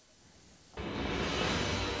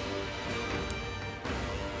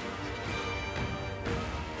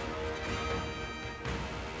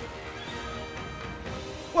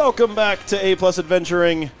Welcome back to A Plus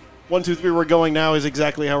Adventuring. 1, 2, 3, we're going now is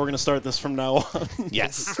exactly how we're going to start this from now on.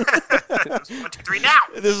 Yes. 1, 2, 3, now!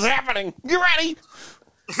 This is happening. Get ready.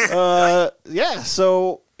 Yeah,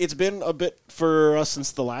 so it's been a bit for us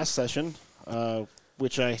since the last session,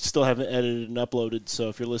 which I still haven't edited and uploaded. So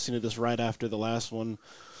if you're listening to this right after the last one,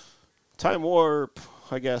 time warp,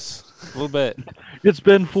 I guess. A little bit. It's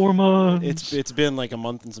been 4 months. It's been like a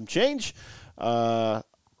month and some change.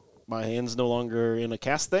 My hand's no longer in a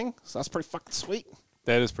cast thing, so that's pretty fucking sweet.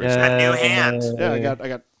 That is pretty Got new hand. Yeah, I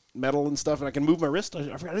got metal and stuff, and I can move my wrist. I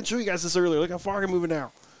forgot, I didn't show you guys this earlier. Look how far I can move it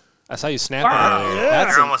now. I saw you snapping earlier. Yeah.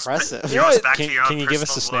 That's You're almost, impressive. you're almost back to your own Can you give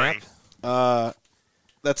us a personal snap? glory.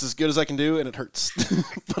 That's as good as I can do, and it hurts.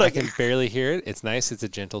 But I can barely hear it. It's nice. It's a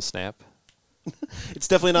gentle snap. It's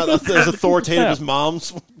definitely not as authoritative as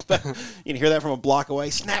mom's. You can hear that from a block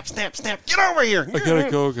away. Snap, snap, snap! Get over here!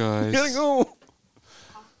 go, guys. Gotta go.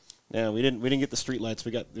 Yeah, we didn't get the street lights.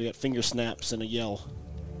 We got finger snaps and a yell.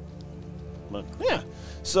 But yeah,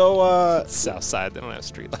 so South side, they don't have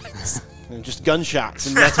streetlights. and just gunshots,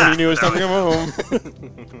 and that's when you knew it was time to come home.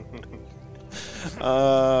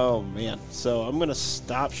 Oh man! So I'm gonna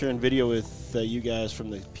stop sharing video with you guys from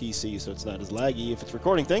the PC, so it's not as laggy if it's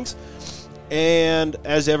recording things. And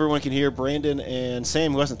as everyone can hear, Brandon and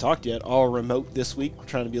Sam, who hasn't talked yet, are remote this week. We're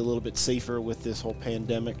trying to be a little bit safer with this whole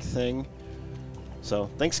pandemic thing. So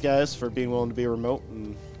thanks, guys, for being willing to be remote.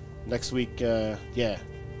 And next week, yeah,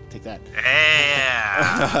 take that.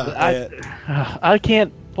 Yeah. I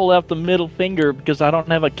can't pull out the middle finger because I don't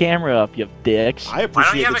have a camera up, you dicks. I Why don't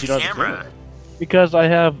appreciate you have that a you don't have a camera? camera. Because I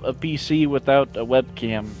have a PC without a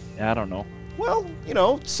webcam. I don't know. Well, you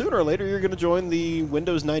know, sooner or later you're going to join the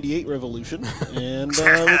Windows 98 revolution, and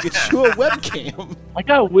we'll get you a webcam. I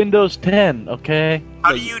got Windows 10, okay?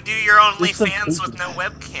 How do you do your It's a- OnlyFans with no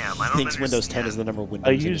webcam? I don't Thinks Windows 10 is the understand. number Windows.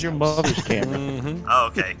 I in his use your house. mother's camera. Mm-hmm. Oh,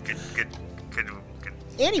 okay. Good.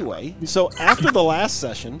 Anyway, so after the last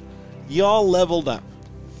session, y'all leveled up.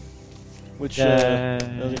 Which, I was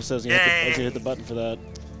going to say, I was going to hit the button for that.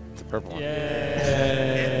 It's a purple one. There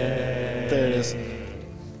it is.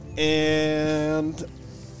 And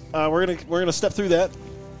we're gonna step through that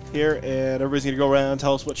here, and everybody's gonna go around and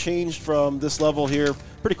tell us what changed from this level here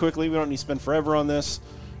pretty quickly. We don't need to spend forever on this.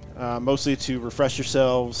 Mostly to refresh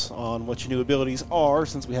yourselves on what your new abilities are,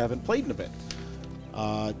 since we haven't played in a bit.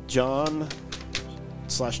 John /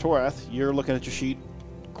 Torath, you're looking at your sheet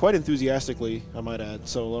quite enthusiastically, I might add.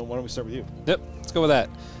 So why don't we start with you? Yep, let's go with that.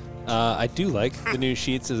 I do like the new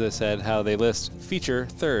sheets, as I said, how they list feature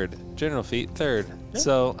third, general feat third. Yeah.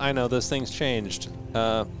 So I know those things changed.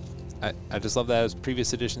 I just love that. As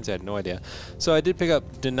previous editions, I had no idea. So I did pick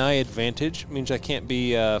up deny advantage, means I can't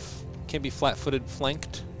be flat-footed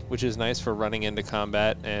flanked, which is nice for running into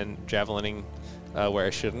combat and javelining where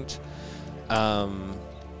I shouldn't.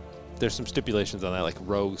 There's some stipulations on that, like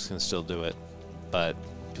rogues can still do it, but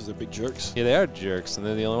Because they're big jerks. yeah, they are jerks, and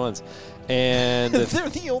they're the only ones. And the They're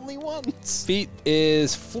the only ones. feat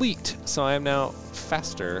is fleet, so I am now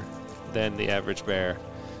faster than the average bear,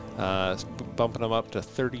 bumping them up to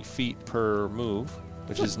 30 feet per move,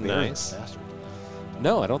 which is Bear nice. faster.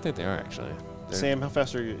 No, I don't think they are actually. They're- Sam, how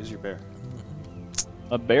fast is your bear?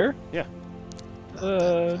 A bear? Yeah.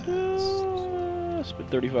 It's been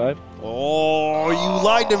 35. Oh, you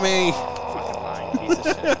lied to me.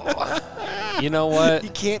 You know what? You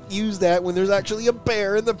can't use that when there's actually a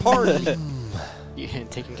bear in the party. You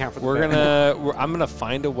taking count for the We're bear. I'm gonna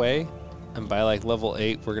find a way, and by like level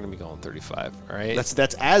 8, we're gonna be going 35. All right.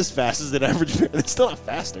 that's as fast as the average bear. It's still not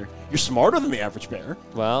faster. You're smarter than the average bear.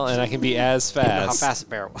 well, and I can be as I don't know how fast. fast a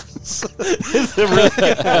bear was.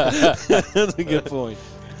 That's a good point.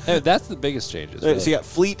 Hey, that's the biggest changes. So really. you got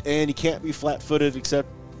fleet, and you can't be flat-footed except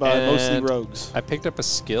by mostly And rogues. I picked up a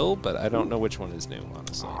skill, but I don't know which one is new,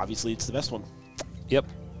 honestly. Obviously, it's the best one. Yep.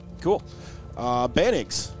 Cool.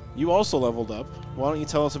 Banix, you also leveled up. Why don't you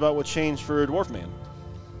tell us about what changed for Dwarf Man?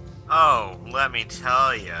 Oh, let me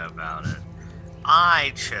tell you about it.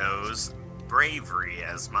 I chose bravery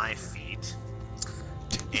as my feat.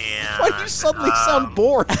 And, Why do you suddenly sound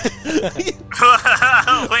bored? wait.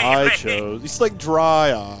 It's like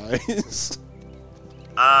dry eyes.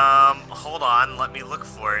 Hold on, let me look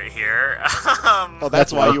for it here. Oh,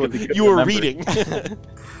 that's why you were remember. reading.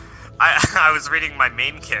 I was reading my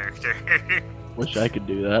main character. Wish I could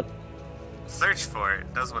do that. Search for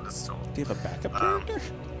it, does what it's told. Do you have a backup Um, character?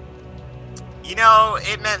 You know,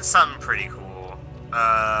 it meant something pretty cool.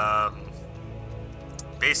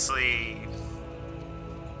 Basically,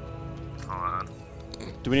 hold on.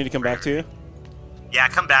 Do we need to come back to you? Yeah,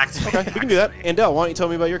 come back to me. Okay, we can do that. actually. Andel, why don't you tell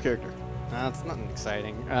me about your character? It's nothing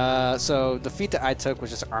exciting. So the feat that I took was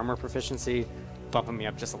just armor proficiency. bumping me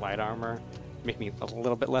up just a light armor, make me a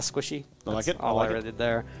little bit less squishy. I like That's it. I all like I it. really did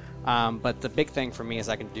there. But the big thing for me is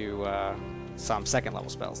I can do some second level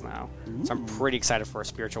spells now. So I'm pretty excited for a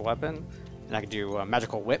spiritual weapon, and I can do a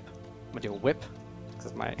magical whip. I'm gonna do a whip.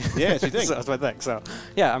 'Cause my Yeah, it's your thing. so that's my thing. So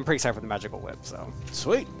yeah, I'm pretty excited for the magical whip. So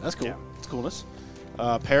Sweet. That's cool. Yeah. That's coolness.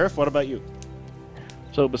 Parif, what about you?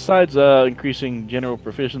 So besides increasing general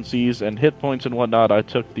proficiencies and hit points and whatnot, I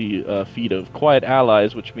took the feat of Quiet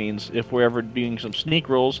Allies, which means if we're ever doing some sneak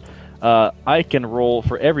rolls, I can roll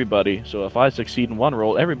for everybody. So if I succeed in one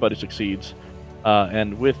roll, everybody succeeds.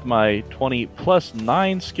 And with my 20 plus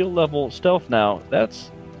 9 skill level stealth now, that's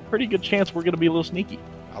a pretty good chance we're going to be a little sneaky.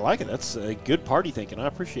 I like it. That's a good party thinking. I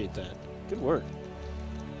appreciate that. Good work.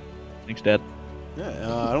 Thanks, Dad. Yeah,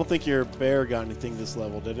 I don't think your bear got anything this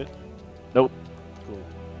level, did it? Nope. Cool.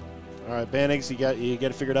 All right, Bannigs, you got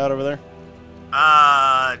it figured out over there?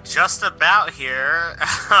 Just about here.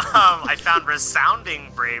 I found resounding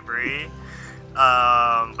bravery. But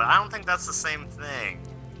I don't think that's the same thing.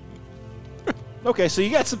 Okay, so you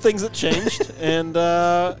got some things that changed, and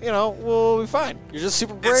we'll be fine. you're just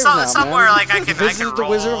super brave It's now, somewhere man. like I You can visited the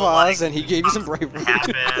Wizard of roll, Oz, like, and he gave you some bravery.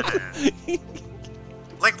 happen.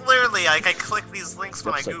 Like literally, like I click these links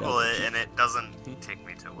when I Upside Google down. it, and it doesn't take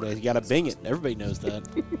me to Yeah, where. you got to bing it. Everybody knows that.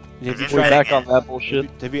 have, you We're We're tried, back on that bullshit.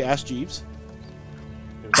 have you asked Jeeves?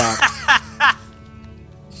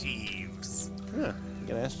 Jeeves. Yeah, you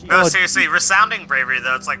got to ask Jeeves. No, seriously, resounding bravery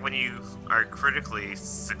though. It's like when you are critically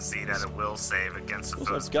succeed at a will save against a Well,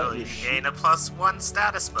 foe's I've got ability, your you shit. gain a +1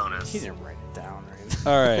 status bonus. He didn't write it down, right?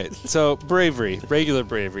 All right, so bravery, regular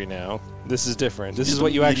bravery now. This is different. This is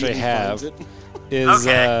what you actually Immediately have. finds it. Is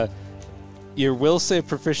Okay. your will save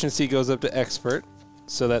proficiency goes up to expert,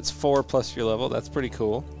 so that's 4 plus your level. That's pretty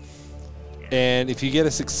cool. And if you get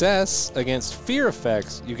a success against fear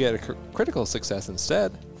effects, you get a critical success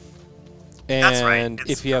instead. And That's right, it's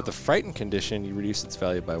if you have the frightened condition, you reduce its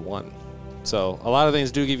value by 1. So a lot of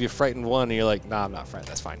things do give you frightened 1, and you're like, nah, I'm not frightened.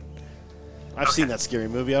 That's fine. I've seen that scary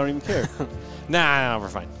movie. I don't even care. Nah, we're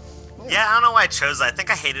fine. Yeah, I don't know why I chose that. I think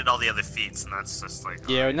I hated all the other feats, and that's just like.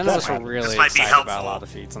 Yeah, none of us were This really might be excited about a helpful. lot of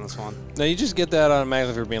feats on this one. Now you just get that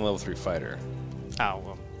automatically for being a level 3 fighter. Oh,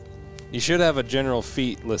 well. You should have a general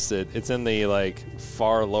feat listed. It's in the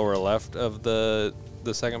far lower left of the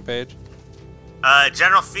second page.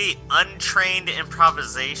 General feat, untrained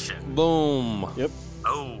improvisation. Boom. Yep.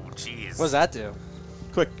 Oh, jeez. What does that do?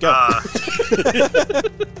 Quick, go.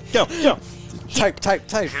 Go. Type. Type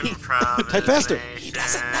faster. He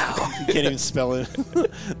doesn't know. You can't even spell it.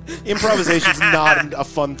 Improvisation's not a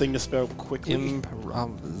fun thing to spell quickly.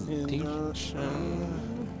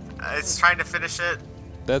 Improvisation. It's trying to finish it.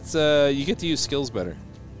 That's you get to use skills better.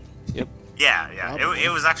 Yep. Yeah. Probably. It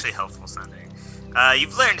was actually helpful sending.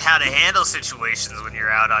 You've learned how to handle situations when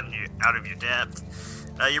you're out of your depth.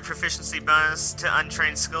 Your proficiency bonus to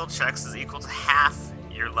untrained skill checks is equal to half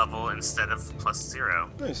your level instead of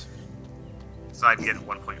 +0. Nice. So I'd get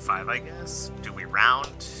 1.5, I guess. Do we round?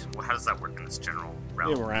 Well, how does that work in this general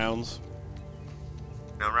round? Yeah, rounds.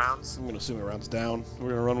 No rounds? I'm going to assume it rounds down. We're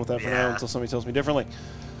going to run with that for now Yeah. until somebody tells me differently.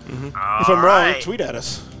 If All I'm wrong, right. tweet at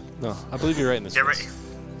us. No, I believe you're right in this Get case. ready.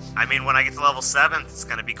 I mean, when I get to level 7, it's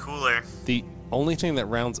going to be cooler. The only thing that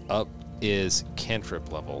rounds up is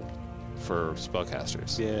cantrip level for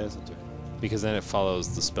spellcasters. Yeah, that's it. Because then it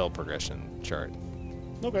follows the spell progression chart,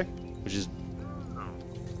 Okay. which is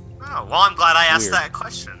Oh, well, I'm glad I asked Weird. that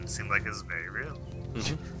question. It seemed like it was very real.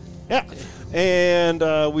 Yeah.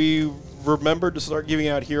 And we remembered to start giving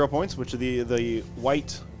out hero points, which are the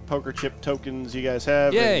white poker chip tokens you guys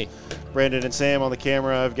have. Yay. And Brandon and Sam on the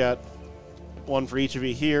camera. I've got one for each of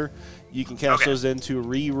you here. You can cash Okay. those in to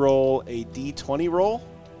re-roll a D20 roll.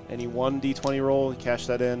 Any one D20 roll, you cash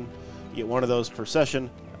that in. You get one of those per session.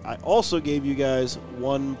 I also gave you guys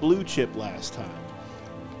one blue chip last time.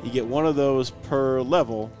 You get one of those per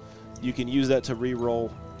level. You can use that to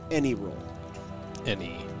re-roll any roll.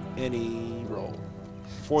 any. Any roll.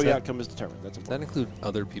 Before Does the that- outcome is determined. That's Does that important. include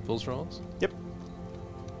other people's rolls? Yep.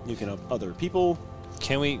 You can help other people.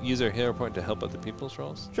 Can we use our hero point to help other people's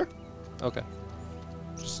rolls? Sure. Okay.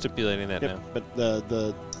 Just stipulating that Yep. now. But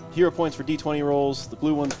the hero points for D20 rolls, the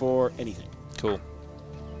blue one for anything. Cool.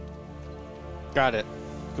 Got it.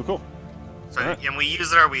 Cool. So, Alright. and we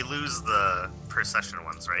use it or we lose the per session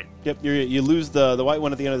ones, right? Yep. You lose the white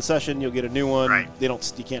one at the end of the session. You'll get a new one. Right.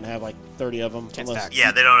 You can't have like 30 of them Can't unless stack.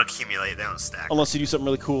 Yeah, they don't accumulate, they don't stack. unless you do something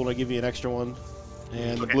really cool and I give you an extra one.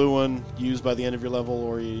 And the Okay. blue one used by the end of your level,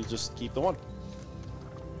 or you just keep the one.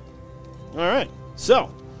 All right. So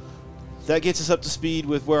that gets us up to speed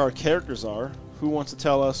with where our characters are. Who wants to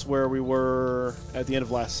tell us where we were at the end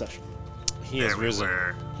of last session? He There is we risen.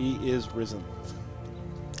 were. He is risen.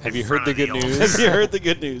 Have you in heard front the of good old- news? Have you heard the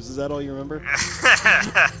good news? Is that all you remember?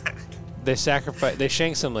 They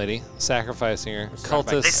shank some lady, sacrificing her. They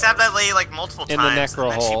Cultists, stabbed that lady like multiple In the times, necro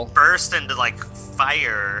and then hole. she burst into like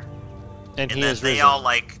fire, and and he then is they risen. all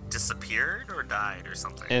like disappeared or died or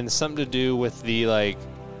something. And something to do with the like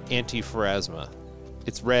anti-pharasma.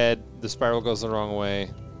 It's red. The spiral goes the wrong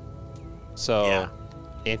way. So Yeah.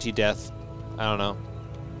 anti-death. I don't know.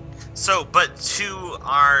 So, but to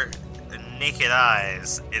our naked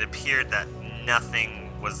eyes, it appeared that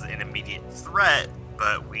nothing was an immediate threat,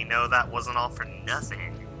 but we know that wasn't all for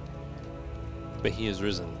nothing. But he is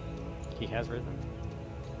risen. He has risen.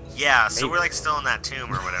 Yeah, so Maybe. we're like still in that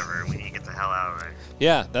tomb or whatever, and we need to get the hell out of it.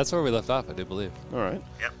 Yeah, that's where we left off. I do believe. All right.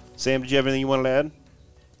 Yep. Sam, did you have anything you wanted to add?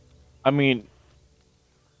 I mean,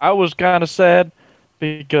 I was kind of sad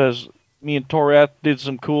because me and Torath did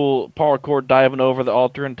some cool parkour diving over the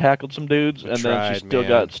altar and tackled some dudes, We and then tried, she still man.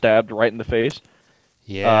 got stabbed right in the face.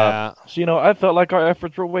 Yeah. So, I felt like our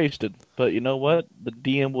efforts were wasted. But you know what? The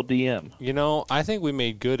DM will DM. You know, I think we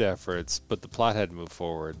made good efforts, but the plot had to move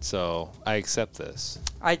forward. So I accept this.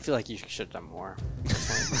 I feel like you should have done more.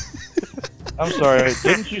 I'm sorry.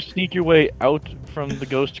 Didn't you sneak your way out from the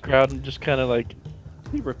ghost crowd and just kind of like...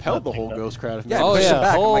 He repelled the whole ghost crowd. Of Yeah, oh push yeah, them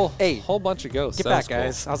back. I'm whole like, hey, whole bunch of ghosts. Get That back,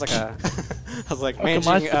 was cool. guys. I was like I was like How come I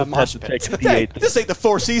managing still a have mosh to pit. take a Hey, D8? this ain't the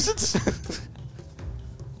Four Seasons.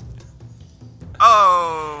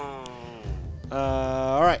 Oh!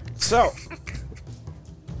 All right. So, you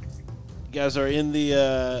guys are in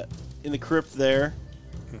the crypt there.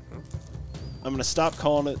 I'm gonna stop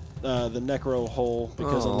calling it the necro hole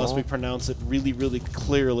because unless Aw. we pronounce it really, really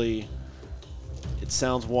clearly, it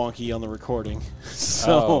sounds wonky on the recording.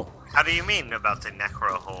 So, Oh. How do you mean about the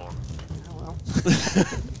necro hole? Oh, well.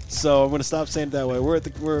 so I'm gonna stop saying it that way. We're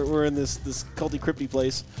in this culty crypty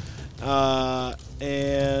place,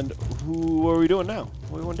 and who are we doing now?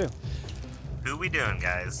 What do we want to do? Who we doing,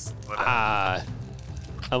 guys? What up?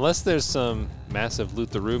 Unless there's some massive loot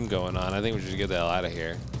the room going on, I think we should get the hell out of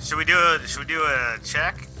here. Should we do a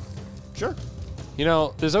check? Sure. You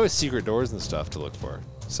know, there's always secret doors and stuff to look for.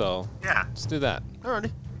 So Yeah. let's do that.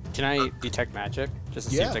 Alrighty. Can I detect magic? Just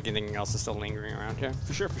to see Yeah. if like anything else is still lingering around here.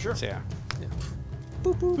 For sure. For sure. So yeah.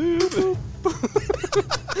 Boop, boop.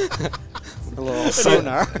 A little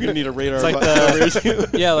sonar. You're gonna need a radar. It's like button the over here.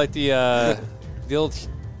 yeah, like the old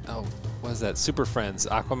what is that? Super Friends.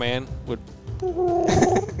 Aquaman would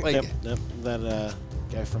like Yep. That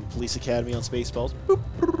guy from Police Academy on Spaceballs.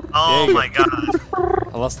 Oh Yeah. my god.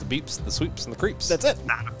 I lost the beeps, the sweeps, and the creeps. That's it.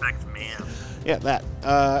 That affects man. Yeah, that.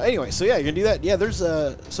 Anyway, so yeah, you're gonna do that. Yeah, there's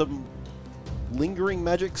some lingering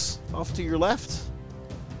magics off to your left.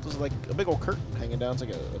 There's like a big old curtain hanging down. It's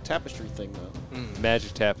like a tapestry thing, though.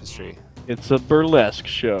 Magic tapestry. It's a burlesque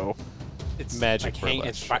show. It's Magic like burlesque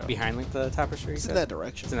it's right show. behind like the tapestry. It's so- in that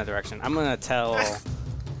direction. It's in that direction. I'm gonna tell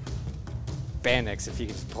Banix if you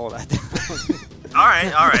can just pull that down.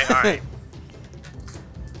 Alright.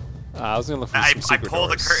 I was gonna look for I some secret pull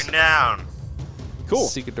the doors. curtain down. Cool.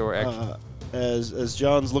 Secret door action. As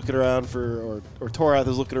John's looking around for, or Torath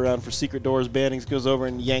is looking around for secret doors, Bannings goes over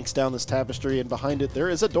and yanks down this tapestry, and behind it there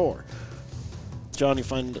is a door. John, you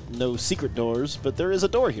find no secret doors, but there is a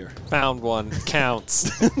door here. Found one.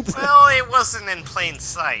 Counts. Well, it wasn't in plain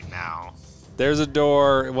sight now. There's a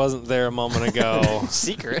door. It wasn't there a moment ago.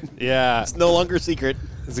 Secret. Yeah, It's no longer secret.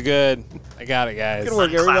 it's good. I got it, guys. Good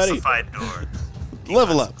work, everybody. Unclassified door.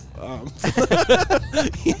 Level up.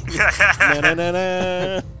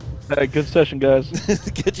 Na-na-na-na. Good session, guys.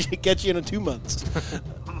 get you in 2 months.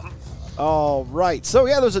 All right. So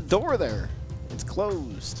yeah, there's a door there. It's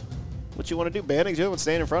closed. What you want to do, Bannings? You want to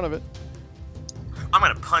stand in front of it. I'm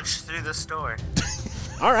gonna punch through this door.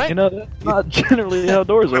 All right. You know, that's not generally how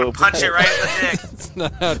doors I'm gonna open. punch it right in the dick. It's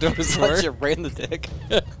not how doors Punch work. you right in the dick.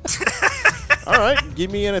 All right.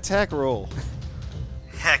 Give me an attack roll.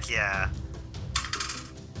 Heck yeah.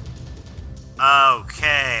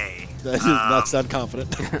 Okay. That does not sound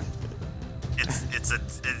confident.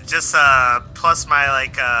 It's just plus my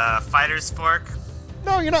like fighter's fork.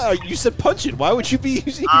 No, you're not. You said punch it. Why would you be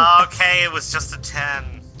using? Okay, it was just a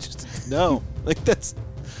 10. No. Like that's.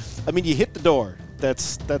 I mean, you hit the door.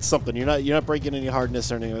 That's something. You're not breaking any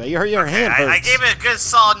hardness or anything like that. Your hand hurts. I gave it a good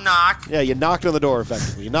solid knock. Yeah, you knocked on the door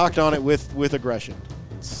effectively. You knocked on it with aggression.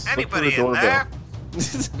 Anybody the in there?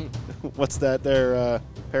 What's that there,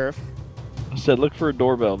 Parif? I said, look for a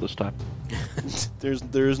doorbell this time.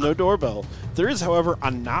 There is no doorbell. There is, however,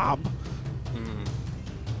 a knob.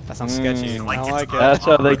 That sounds sketchy. Like I it's like it. That's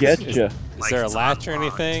how they get you. Is Like there a it's latch or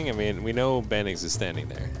unlocked. anything? I mean, we know Bannings is standing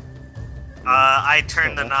there. I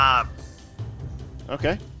turned the knob.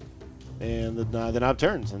 Okay. And the knob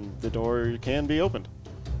turns, and the door can be opened.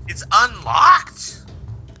 It's unlocked.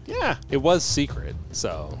 Yeah. It was secret,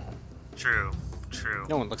 so True.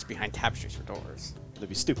 No one looks behind tapestries for doors. That'd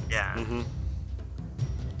be stupid. Yeah. Mm-hmm.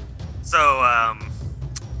 So,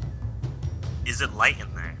 is it light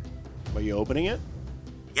in there? Are you opening it?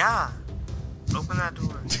 Yeah. Open that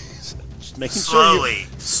door. Just making sure you.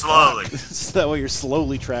 Slowly. So that way you're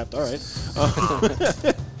slowly trapped. All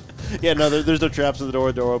right. Yeah, no, there's no traps in the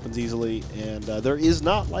door. The door opens easily, and there is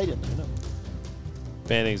not light in there. No.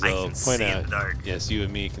 Bannings I will can point see in out. the dark. Yes, you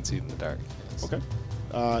and me can see in the dark. Yes.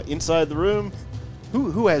 Okay. Inside the room,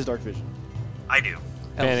 who has dark vision? I do.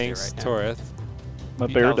 Bannings, Elves do Torith. My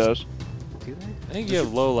You bear elves- does. Do they? I think you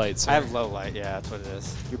have low light, sir. I have low light. Yeah, that's what it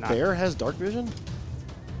is. Your Not- bear has dark vision?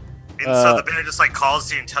 And so the bear just like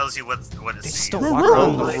calls you and tells you what it They sees. still walk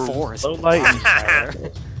around the Low forest. light.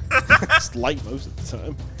 It's light most of the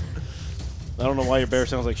time. I don't know why your bear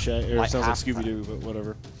sounds like or Like sounds like half Scooby Doo, but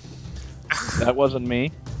whatever. That wasn't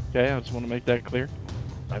me. Okay, I just want to make that clear.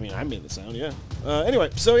 I mean, I made the sound, yeah. Anyway,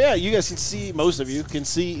 so yeah, you guys can see, most of you can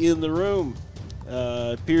see in the room.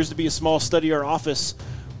 Appears to be a small study or office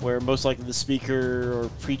where most likely the speaker or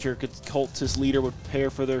preacher, cultist leader would prepare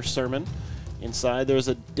for their sermon. Inside, there's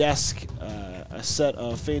a desk, a set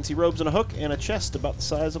of fancy robes and a hook, and a chest about the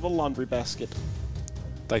size of a laundry basket.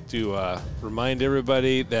 I'd like to remind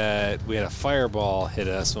everybody that we had a fireball hit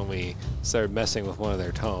us when we started messing with one of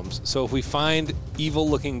their tomes. So if we find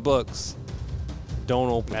evil-looking books, don't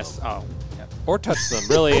open Mess. them. Oh. Yep. Or touch them,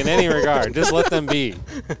 really, in any regard. Just let them be.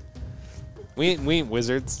 We ain't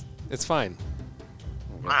wizards. It's fine.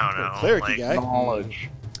 I don't know. Cleric like, guy. Knowledge.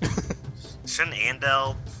 shouldn't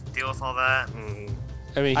Andel deal with all that?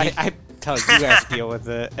 I mean, I tell you guys to deal with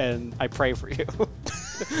it, and I pray for you.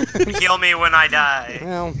 Heal me when I die.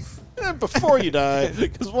 Well, Before you die,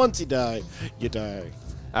 because once you die, you die.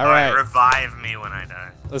 all right. Revive me when I die.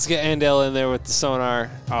 Let's get Andel in there with the sonar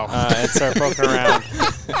Oh. and start poking around.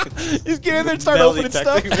 Just get in there and start Metal opening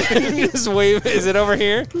stuff. Just wave. Is it over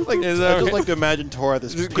here? Like, Is it I over just here? like to imagine Tor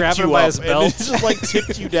this Just picked grabbing you him by up his and belt. it just like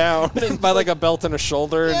tipped you down. By like a belt and a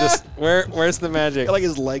shoulder. Yeah. Just where's the magic? Got like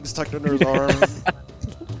his legs tucked under his arm.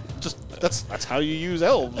 Just that's how you use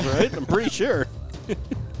elves, right? I'm pretty sure.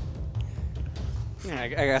 yeah, I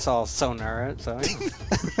guess I'll sonar it. So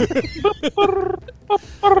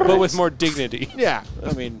but with more dignity. Yeah,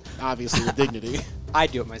 I mean, obviously with dignity. I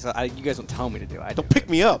do it myself. You guys don't tell me to do it. I do Don't pick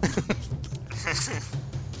me up.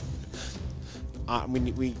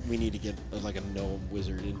 We need to get like a gnome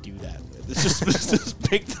wizard and do that. It's just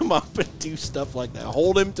pick them up and do stuff like that.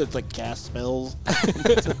 Hold him to like cast spells.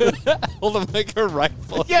 Hold him like a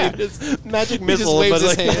rifle. Yeah, He just- magic he missile. just waves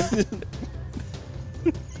but his like- hand.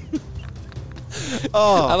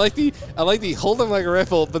 Oh, I like the hold him like a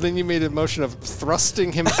rifle, but then you made a motion of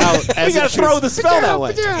thrusting him out. As you gotta it throw shoots. the spell that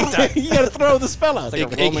way. You gotta throw the spell out. like a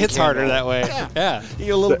It Roman hits harder candle. that way. Yeah. Yeah. You get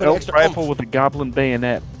a little The bit of elf extra rifle oomph. with a goblin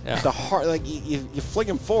bayonet. The heart, like you fling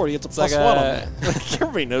him forward, he gets a It's plus like one a- on it. Like,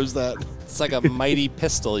 everybody knows that. It's like a mighty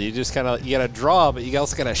pistol. You just kind of you gotta draw, but you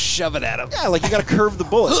also gotta shove it at him. Yeah, like you gotta curve the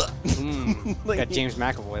bullet. Like, Got James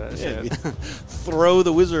McAvoy that yeah, shit. throw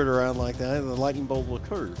the wizard around like that, and the lightning bolt will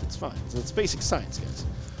curve. It's fine. It's basic science, guys.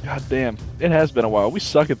 God damn. It has been a while. We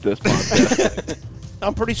suck at this podcast.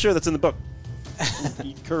 I'm pretty sure that's in the book.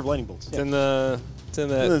 You curve lightning bolts. It's in the It's in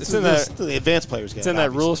the advanced players guide. it's in that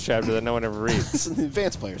obviously. rules chapter that no one ever reads. It's in the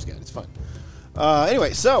advanced players guide. It's fine.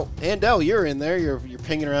 Anyway, so Andel, you're in there. You're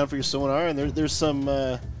pinging around for your sonar, and there's some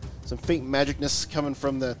faint magicness coming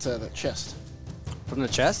from that chest. From the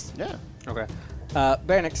chest? Yeah. Okay.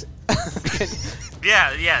 Baronix,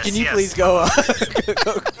 Yes. can you yes. please go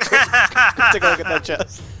take a look at that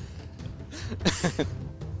chest?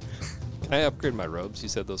 Can I upgrade my robes? You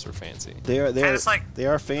said those were fancy. They are Kinda just like they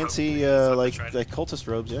are fancy robes, like right? cultist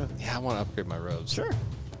robes. Yeah. Yeah, I want to upgrade my robes. Sure.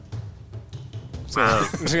 I'm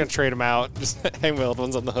just gonna trade them out. Just hang my old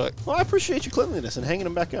ones on the hook. Well, I appreciate your cleanliness and hanging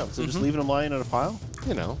them back up. So just leaving them lying in a pile.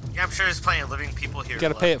 You know, Yeah, I'm sure there's plenty of living people here. you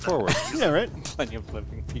gotta pay it left that- forward. Yeah, right. Plenty of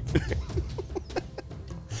living people.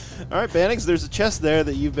 All right, Bannix, there's a chest there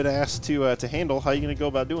that you've been asked to handle. How are you going to go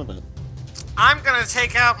about doing that? I'm gonna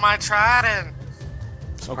take out my trident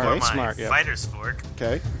or Okay. my Smart, yeah. fighter's fork,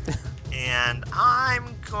 Okay. and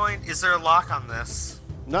I'm going. Is there a lock on this?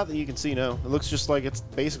 Not that you can see, no. It looks just like it's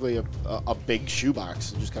basically a big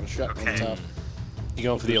shoebox, just kind of shut on the Okay. top. You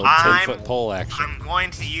going for the old I'm- 10-foot pole action? I'm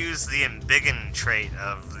going to use the embiggen trait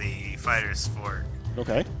of the fighter's fork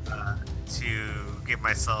Okay. to give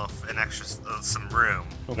myself an extra some room.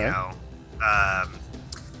 Okay. You know,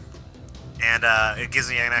 and it gives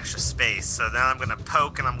me an extra space. So then I'm gonna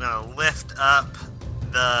poke and I'm gonna lift up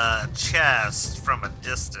the chest from a I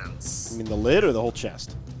distance. mean, the lid or the whole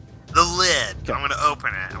chest? The lid. I'm gonna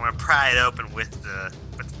open it. I'm gonna pry it open with the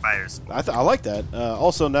fighters. I like that.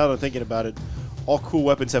 Also, now that I'm thinking about it, all cool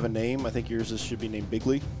weapons have a name. I think yours should be named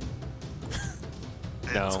Bigley.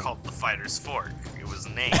 No. It's called the fighter's fork. It was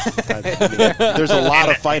named. There's a lot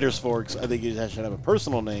of fighters' forks. I think it should have a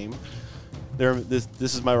personal name. This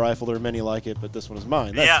is my rifle. There are many like it, but this one is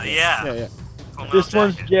mine. That's Yeah. Full Metal This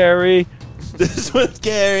one's Jacket. Gary. This one's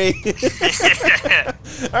Gary.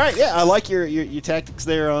 All right, yeah, I like your tactics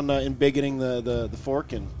there on embiggening the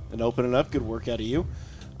fork and opening it up. Good work out of you.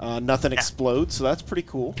 Nothing explodes, so that's pretty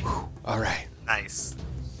cool. All right. Nice.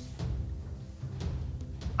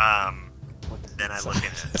 Then I look at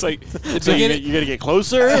it. It's like So you're gonna get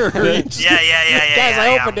closer? Or Yeah. Guys,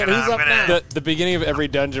 I opened it. He's I'm up gonna, now. The beginning of every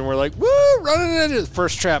dungeon, we're like, woo, running into it.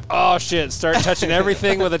 First trap. Oh, shit. Start touching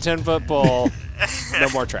everything with a 10-foot pole. No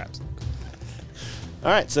more traps. All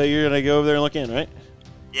right, so you're gonna go over there and look in, right?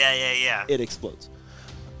 Yeah. It explodes.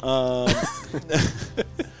 Now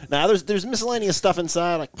there's miscellaneous stuff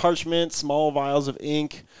inside, like parchment, small vials of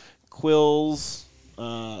ink, quills.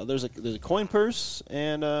 There's a coin purse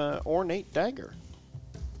and ornate dagger.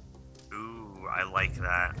 Ooh, I like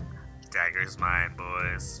that. Dagger's mine,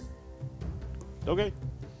 boys. Okay.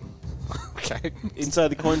 Okay. Inside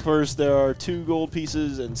the coin purse, there are 2 gold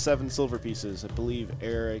pieces and 7 silver pieces. I believe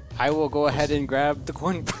Eric. I will go ahead and grab the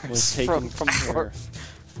coin Was purse taken from care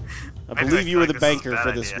I Maybe believe I you were feel the like this is a banker bad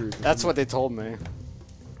for this idea. group. That's what they told me.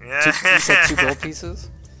 Yeah. You said 2 gold pieces?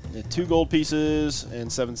 Yeah, 2 gold pieces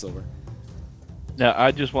and 7 silver. Now,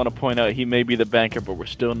 I just want to point out he may be the banker, but we're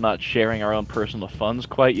still not sharing our own personal funds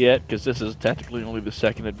quite yet, because this is technically only the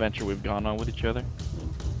second adventure we've gone on with each other.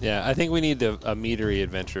 Yeah, I think we need a meadery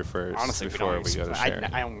adventure first Honestly, before we go to share.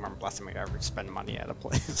 I don't remember last time we ever spend money at a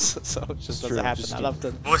place, so it just True, doesn't happen just that keep-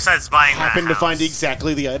 often. Besides buying Happen that to find house.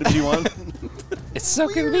 exactly the items you want. It's so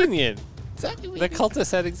convenient. The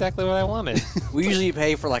cultist had exactly what I wanted. We usually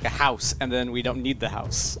pay for like a house, and then we don't need the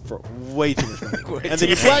house. For way too much money. Way And too then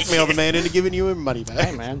you much. blackmail the man into giving you money back.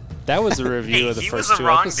 Hey, man. That was a review Hey, of the he first was a 2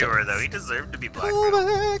 wrongdoer, episodes. though. He deserved to be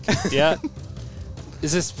blackmailed. Yeah.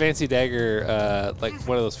 Is this fancy dagger like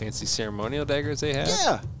one of those fancy ceremonial daggers they have?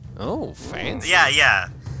 Yeah. Oh, fancy. Yeah.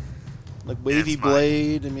 Like wavy That's mine.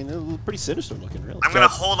 blade. I mean, it was pretty sinister looking, really. I'm gonna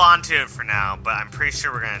hold on to it for now, but I'm pretty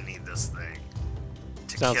sure we're gonna need this thing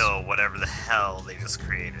to Sounds- kill whatever the hell they just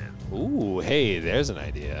created. Ooh, hey, there's an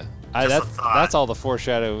idea. Just a thought. That's all the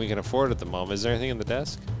foreshadowing we can afford at the moment. Is there anything in the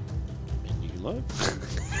desk? You can look.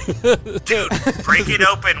 Dude, break it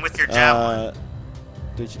open with your javelin.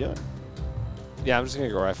 Did you do it? Yeah, I'm just gonna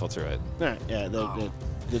go rifle through it. All right. Yeah.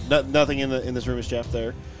 Nothing in this room is chapped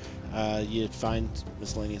there. You'd find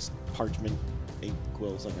miscellaneous parchment, ink,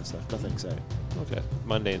 quills, that kind of stuff. Nothing exciting. Okay,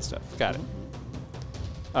 mundane stuff. Got it.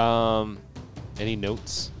 Any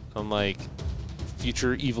notes on like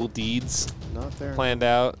future evil deeds Not there. planned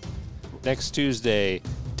out? Next Tuesday,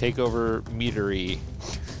 take over meadery.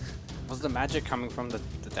 Was the magic coming from the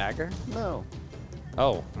dagger? No.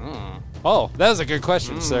 Oh, Hmm. oh, that was a good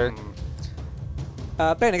question, sir.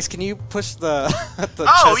 Banix, can you push the Oh, chest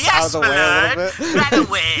out of yes, the way a little Blood! bit? Right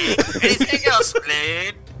away! Anything else,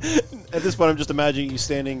 Blood? At this point, I'm just imagining you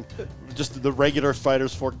standing just the regular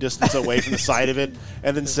fighter's fork distance away from the side of it,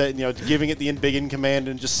 and then giving it the embiggen command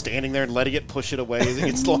and just standing there and letting it push it away as it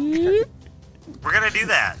gets longer. We're gonna do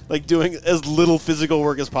that. Like doing as little physical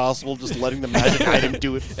work as possible, just letting the magic item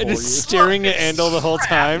do it for And you. just staring at Andal the whole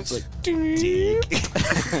time. It's like,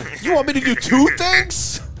 dick. You want me to do 2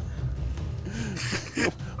 things?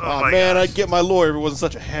 Oh, my man, gosh. I'd get my lawyer if it wasn't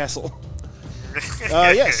such a hassle.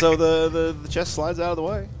 Yeah, so the chest slides out of the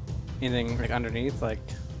way. Anything like underneath, like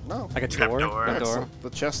No. a Trap door? door. A Yeah, door. so the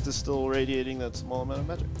chest is still radiating that small amount of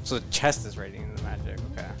magic. So the chest is radiating the magic.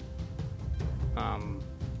 Okay.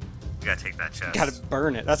 We gotta take that chest. Gotta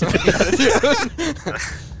burn it. That's what we gotta do.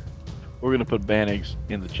 We're gonna put Bannigs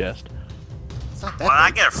in the chest. It's not Well, I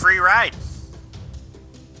get a free ride.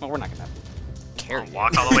 Well, we're not gonna carry it.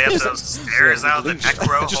 Walk all the way up those stairs out of the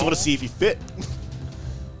necro I just want to see if you fit.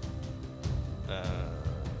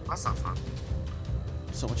 That's not fun.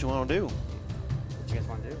 So what you want to do? What you guys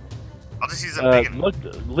want to do? I'll just use a big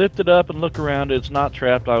Lift it up and look around. It's not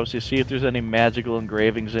trapped, obviously. See if there's any magical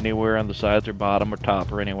engravings anywhere on the sides or bottom or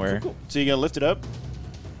top or anywhere. Cool. So you're gonna lift it up?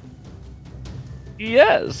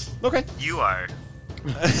 Yes. Okay. You are.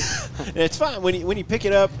 It's fine when you pick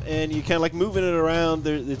it up and you kind of like moving it around.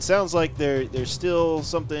 It sounds like there's still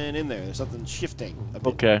something in there. There's something shifting. A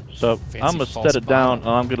bit. Okay, so Fancy I'm gonna false set it down. bottom.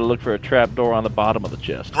 And I'm gonna look for a trap door on the bottom of the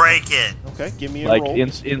chest, Break it. Okay. Give me a like roll.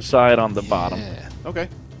 inside on the bottom. Yeah. Okay.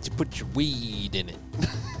 To put your weed in it.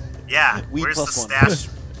 Yeah. Weed Where's the plus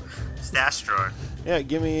 1. stash drawer? Yeah,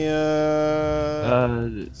 give me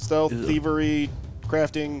stealth, is it- thievery,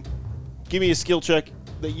 crafting. Give me a skill check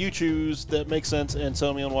that you choose that makes sense, and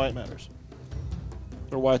tell me on why it matters,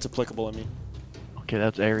 or why it's applicable. I mean, Okay,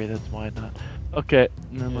 that's area. That's why not. Okay,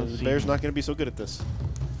 and then yeah, let's the see. bear's not going to be so good at this.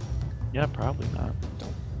 Yeah, probably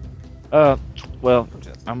not. Well,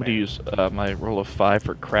 I'm gonna use my roll of 5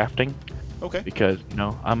 for crafting Okay. because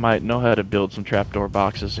I might know how to build some trapdoor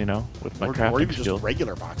boxes. With my Or crafting even skills. just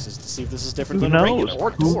regular boxes to see if this is different Who than a knows? regular.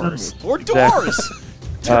 Or Who doors. knows? Or Exactly. doors.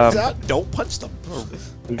 Turns Um, out, don't punch them.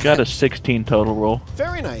 We've got a 16 total roll.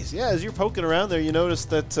 Very nice. Yeah, as you're poking around there, you notice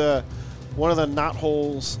that one of the knot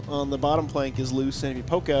holes on the bottom plank is loose, and if you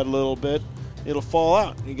poke out a little bit, it'll fall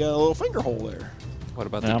out. You got a little finger hole there. What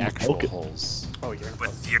about Now the I'm actual poking. holes? Oh, you're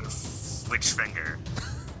With your which finger?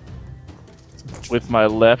 With my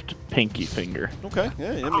left pinky finger. Okay.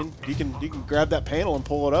 Yeah. I mean, you can grab that panel and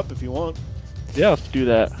pull it up if you want. Yeah, let's do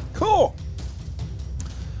that. Cool.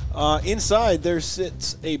 Inside there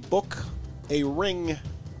sits a book, a ring,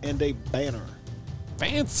 and a banner.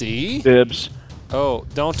 Fancy. Dibs. Oh,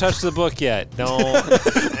 don't touch the book yet. Don't.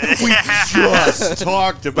 Just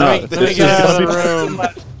talked about Let me get out of the room.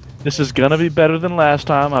 This is gonna be better than last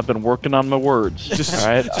time. I've been working on my words. all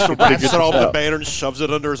right. Just wraps it all with the banner and shoves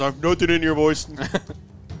it under his arm. Nothing in your voice.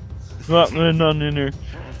 None in there.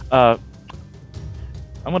 I'm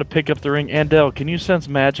gonna pick up the ring. Andel, can you sense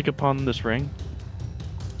magic upon this ring?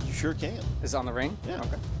 You sure can. Is it on the ring? Yeah.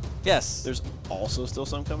 Okay. Yes. There's also still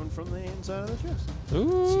some coming from the inside of the chest.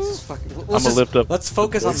 Ooh. Jesus fucking. I'm gonna lift up. Let's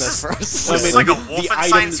focus on This this is- first. I This is mean, like a the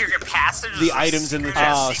Wolfenstein items- secret passage. the items in the secret,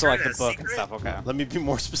 chest. Oh, so like the secret, book and secret? stuff. Okay. Let me be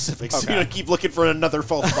more specific. So Okay. you don't keep looking for another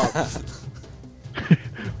false spot.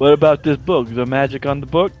 What about this book? The magic on the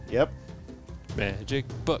book? Yep. Magic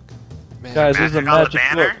book. Guys, this is a Magic on the magic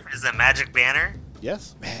banner? book. Is it a magic banner?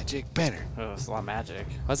 Yes. Magic banner. Oh, it's a lot of magic.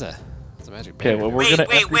 What's that? It's a magic Okay, banner. well, we're gonna.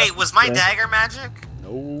 Wait. Was my Yeah. dagger magic?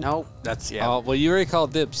 No. No, that's Oh, well, you already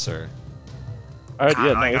called dibs, sir. All right, yeah,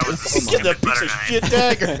 Oh, like no, I it's was- Get that Butter piece of knife. shit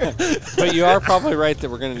dagger. But you are probably right that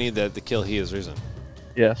we're going to need that to kill he is reason.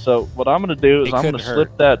 Yeah, so what I'm gonna do is It I'm couldn't gonna hurt.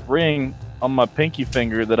 slip that ring on my pinky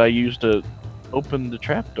finger that I used to open the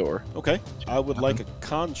trapdoor. Okay. I would like a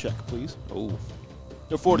con check, please. Oh.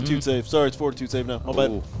 No, fortitude save. Sorry, it's fortitude save now. My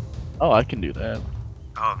bad. Oh, I can do that.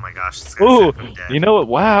 Oh my gosh. It's gonna Ooh, send me dead. you know what?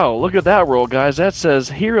 Wow, look at that roll, guys. That says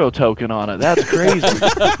hero token on it. That's crazy.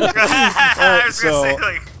 I was gonna say, so-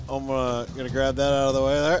 like, I'm gonna grab that out of the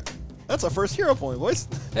way there. That's our first hero point, boys.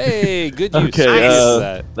 Hey, good use. Okay, Nice. uh,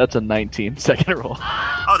 That. that's a 19 second roll.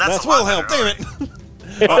 oh, that's That's a lot Wilhelm. better. Damn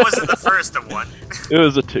it. What was it the first of one? It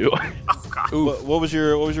was a 2. Oh god. Ooh. what was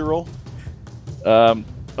your roll?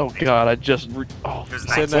 Oh god, I just It was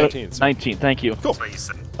Said 19. 19. 19. Thank you. Cool. That's what you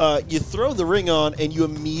said. You throw the ring on, and you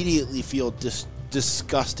immediately feel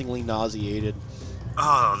disgustingly nauseated.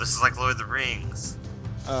 Oh, this is like Lord of the Rings.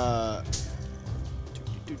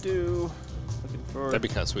 Looking for. That'd be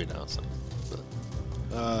kind of sweet now. So.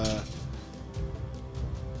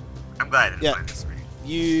 I'm glad I didn't Yeah. find this ring.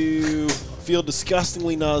 You feel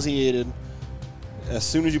disgustingly nauseated as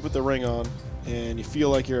soon as you put the ring on, and you feel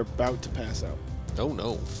like you're about to pass out. Oh,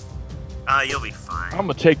 no. You'll be fine. I'm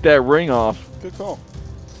gonna take that ring off. Good call.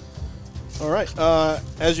 All right.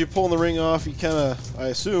 As you're pulling the ring off, you kind of, I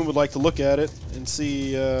assume, would like to look at it and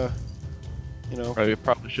see, I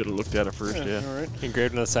probably should have looked at it first. Yeah. All right.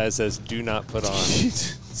 Engraved on the side says, do not put on.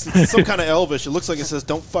 It's some kind of Elvish. It looks like it says,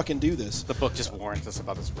 "Don't fucking do this." The book just warns us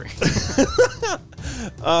about this ring.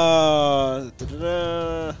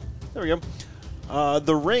 There we go.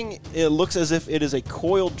 The ring, it looks as if it is a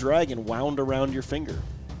coiled dragon wound around your finger.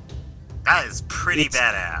 That is pretty It's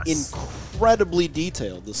badass. Incredibly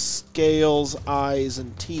detailed. The scales, eyes,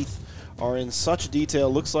 and teeth are in such detail.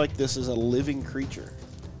 Looks like this is a living creature.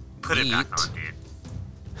 Put it back Neat. on, dude.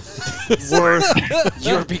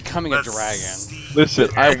 You're becoming a Let's dragon. see. Listen,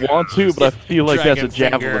 I want to, but I feel like that's a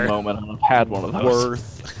Dragon javelin finger. moment, and I've had one of those.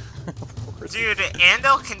 Worth. Dude,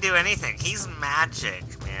 Andel can do anything. He's magic,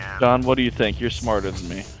 man. John, what do you think? You're smarter than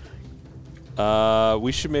me.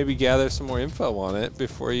 We should maybe gather some more info on it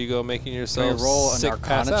before you go making Can we yourself roll an sick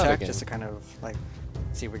pass Arcana out check again. just to kind of like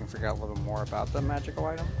see if we can figure out a little bit more about the magical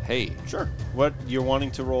item? Hey, Sure. What you're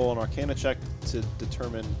wanting to roll an Arcana check to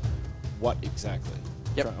determine what exactly?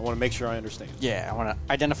 Yep. I want to make sure I understand. Yeah, I want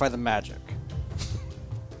to identify the magic.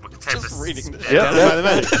 What type Just of reading this. Yep. Identify the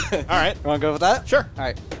magic. All right. You want to go with that? Sure. All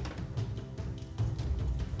right.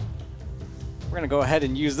 We're gonna go ahead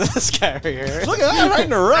and use this guy right here. Look at that, right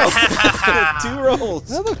in a row. 2 rolls.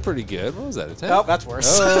 that looked pretty good. What was that, a 10? Nope, that's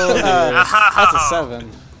worse. Oh. That's a 7.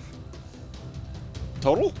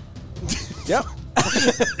 Total? Yep.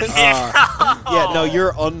 Yeah, no,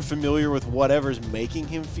 you're unfamiliar with whatever's making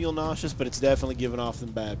him feel nauseous, but it's definitely giving off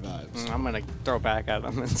them bad vibes. I'm gonna throw back at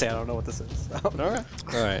him and say I don't know what this is. All right.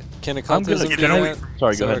 All right. Can I'm occultism gonna. do Can I- that?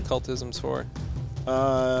 Sorry, Is go that ahead. what occultism's for?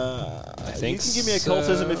 I think you can give me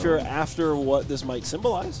occultism if so. you're after what this might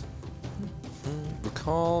symbolize.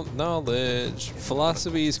 Recall knowledge.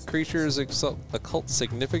 Philosophies, creatures, occult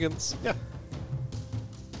significance. Yeah.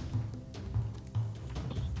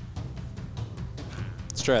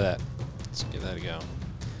 Let's try that. Let's give that a go.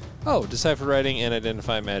 Oh, decipher writing and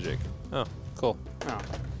identify magic. Oh, cool. Oh.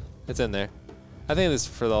 It's in there. I think this is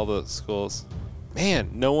for all the schools. Man,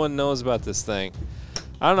 no one knows about this thing.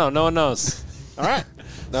 I don't know. No one knows. All right.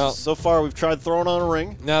 No. So far, we've tried throwing on a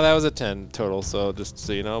ring. No, that was a 10 total, so just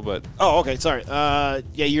so you know, but Oh, okay. Sorry. Yeah,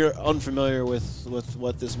 you're unfamiliar with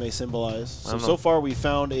what this may symbolize. I don't So know. far, we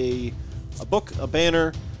found a book, a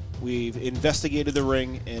banner. We've investigated the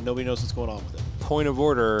ring, and nobody knows what's going on with it. point of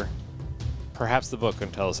order, perhaps the book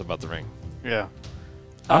can tell us about the ring. Yeah.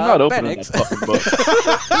 I'm not opening Bennix. that fucking book.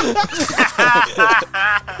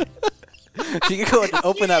 You can go and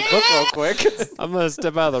open that book real quick. I'm gonna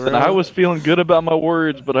step out of the room. And I was feeling good about my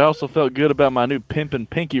words, but I also felt good about my new pimpin'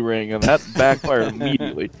 pinky ring, and that backfired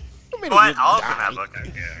immediately. What? I'll open that book.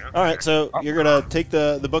 Yeah. All right. So you're gonna take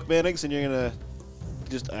the book, Mannix, and you're gonna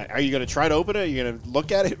just. Are you gonna try to open it? Are you gonna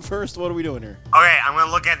look at it first? What are we doing here? Okay, I'm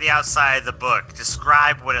gonna look at the outside of the book.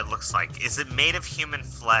 Describe what it looks like. Is it made of human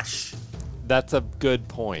flesh? This a good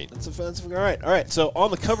point. That's offensive. All right. All right. So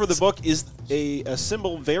on the cover of the book is a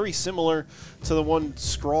symbol very similar to the one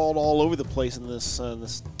scrawled all over the place in this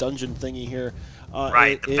dungeon thingy here.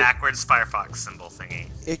 Right, the backwards Firefox symbol thingy.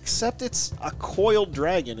 Except it's a coiled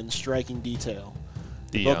dragon in striking detail.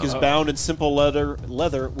 The The, book is bound in simple leather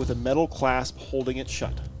with a metal clasp holding it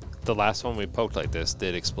shut. the last one we poked like this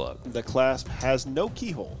did explode. The clasp has no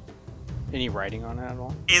keyhole. Any writing on it at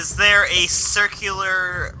all? Is there a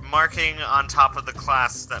circular marking on top of the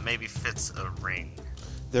clasp that maybe fits a ring?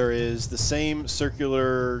 There is the same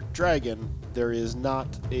circular dragon. There is not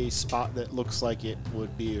a spot that looks like it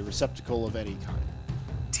would be a receptacle of any kind.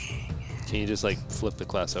 Dang it. Can you just like flip the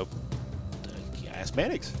class open? Ask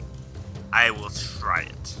Mannix. I will try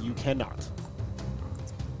it. You cannot.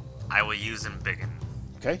 I will use embiggen.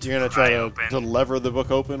 Okay, you're gonna try Pry to open. lever the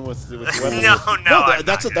book open with the weapon? No, I'm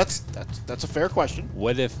that's not that's a fair question.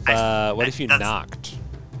 What if I- you that's- knocked?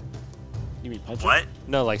 You mean punch? What?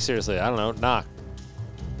 No, like seriously, I don't know. Knock.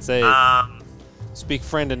 Say speak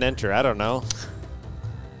friend and enter. I don't know.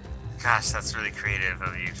 Gosh, that's really creative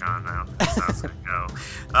of you, John. Now that's how it's gonna go.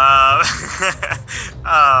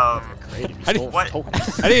 Creative. You How do stole you- what- a token.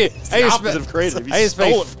 How do you the opposite of creative. You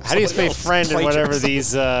stole it from how do you somebody speak else. friend and whatever Plagiarism.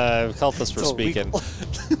 these cultists were speaking?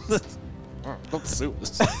 Don't sue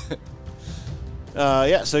us.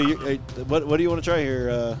 Yeah. So you, what do you want to try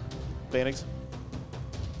here, Bannix?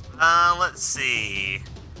 Let's see.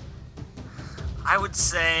 I would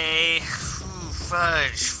say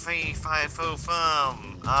fudge, fee, fi, fo,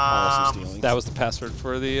 fum. Awesome stealing. That was the password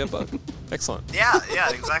for the book. Excellent. Yeah,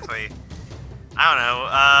 exactly.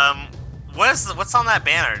 I don't know. What's on that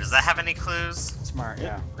banner? Does that have any clues? Smart,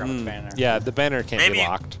 yeah. Grab the banner. Yeah, the banner can't be Maybe-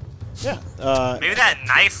 locked. Yeah. Maybe that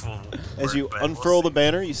knife will. As work, you but unfurl we'll the see.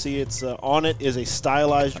 banner, you see it's on it is a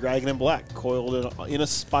stylized dragon in black, coiled in a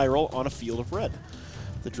spiral on a field of red.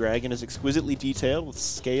 The dragon is exquisitely detailed, with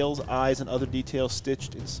scales, eyes, and other details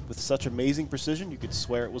stitched with such amazing precision you could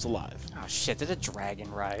swear it was alive. Oh shit, did a dragon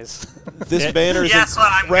rise? This Yeah. banner is Yeah, that's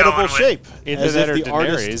what I'm incredible going with. shape, Either as that if or the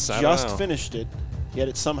artist Daenerys, I don't just know. finished it, yet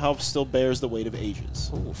it somehow still bears the weight of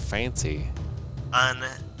ages. Ooh, fancy.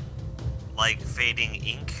 Fading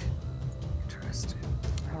ink. Interesting.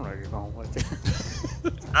 I don't know what you're going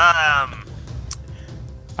with.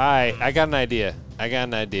 I got an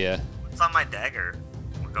idea. What's on my dagger?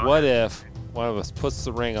 Go What ahead. if one of us puts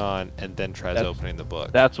the ring on and then tries That's- opening the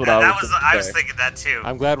book? That's what I I was. was gonna say. thinking that too.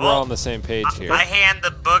 I'm glad we're Well, all on the same page here. I hand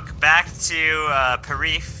the book back to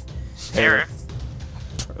Parif. Parif.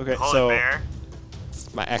 Okay, Hold so it there.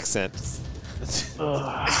 My accent.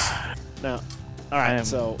 now, all right, am-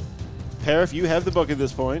 so Parif, you have the book at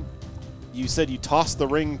this point. You said you tossed the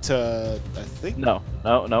ring to, I think. No.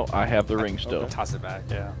 I have the ring still. Toss it back,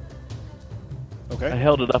 yeah. I Okay.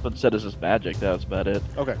 held it up and said, "This is magic." That was about it.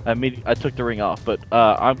 Okay. I took the ring off, but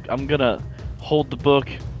I'm gonna hold the book.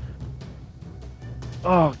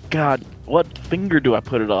 Oh God, what finger do I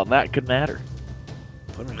put it on? That could matter.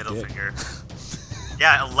 Put it on Middle your dick. finger.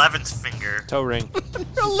 Yeah, 11th finger. Toe ring.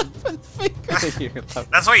 11th finger.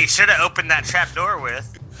 That's what you should have opened that trap door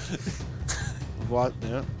with. What?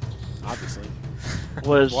 Yeah. Obviously.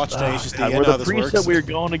 Was Watch Tenacious D, God, I were know how the this priests works. that we were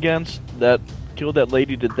going against that killed that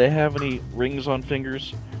lady, did they have any rings on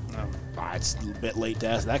fingers? It's a bit late to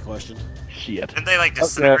ask that question. Shit. Didn't they like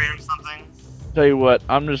disintegrate or something? Tell you what,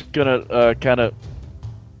 I'm just gonna kind of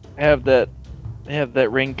have that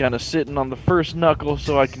ring kind of sitting on the first knuckle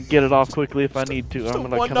so I can get it off quickly if I need to. I'm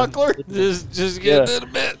gonna one kinda- knuckler. Just get Yeah. it a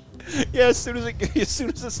bit. Yeah, as soon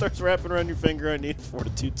as it starts wrapping around your finger, I need a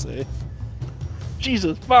fortitude save.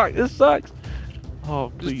 Jesus, fuck, this sucks.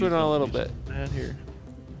 Oh, please. put it on a don't little do bit. that here.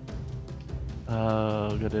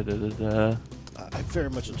 Da-da-da-da. I very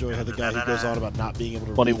much enjoy how the guy who goes on about not being able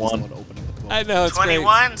to 21. read is the one opening the book. I know it's great.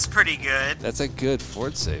 21's pretty good. That's a good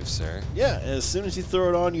fort save, sir. Yeah, as soon as you throw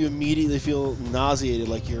it on, you immediately feel nauseated,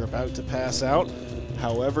 like you're about to pass out.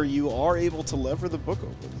 However, you are able to lever the book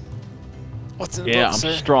open. What's in the Yeah, book, I'm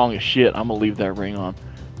sir? strong as shit. I'm gonna leave that ring on.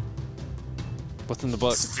 What's in the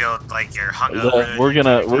book? Just feel like you're hungover.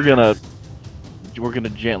 We're gonna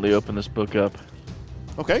gently open this book up.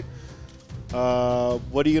 Okay.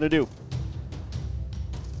 What are you gonna do?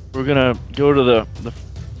 We're gonna go to the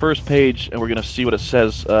first page and we're gonna see what it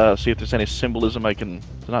says. See if there's any symbolism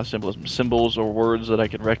not symbolism, symbols or words that I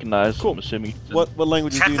can recognize. Cool. I'm assuming. What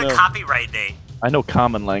languages Check do you the know? copyright date. I know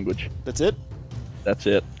common language. That's it. That's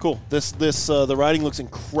it. Cool. The writing looks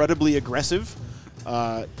incredibly aggressive.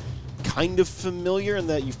 Kind of familiar in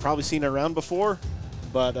that you've probably seen it around before,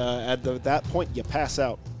 but at that point you pass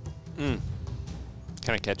out. Can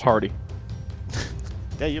I catch it? Party.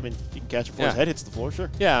 Yeah, you can catch it before his Yeah. head hits the floor,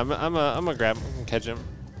 sure. Yeah, I'm gonna grab him and catch him.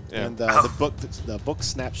 Yeah. And Oh. the book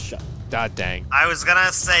snaps shut. God dang. I was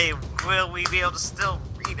gonna say, will we be able to still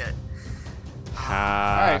read it?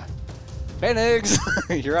 Ah. All right, Phoenix,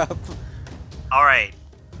 you're up. All right.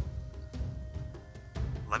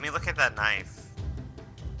 Let me look at that knife.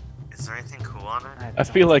 Is there anything cool on it? I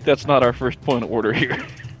feel like that's not our first point of order here.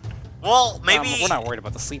 Well, maybe we're not worried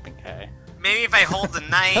about the sleeping K. maybe if I hold the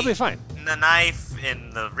He'll be knife, fine. the knife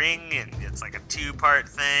and the ring, and it's like a two-part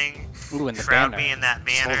thing. Ooh, and the Shroud banner. me in that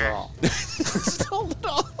Just hold it banner. all. Hold it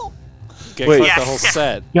all. Get Wait. collect the Yeah. whole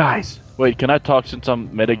set. Guys, wait, can I talk since I'm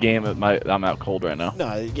metagame? I'm out cold right now.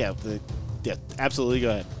 No, yeah, absolutely. Go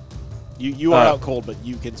ahead. You are Uh, out cold, but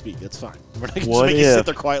you can speak. That's fine. We're not just what make you sit if-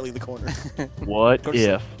 there quietly in the corner. What course.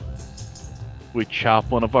 if we chop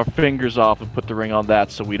one of our fingers off and put the ring on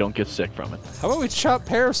that so we don't get sick from it? How about we chop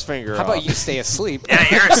Paris finger How off? about you stay asleep? Yeah,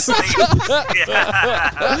 you're asleep.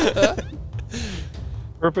 Yeah.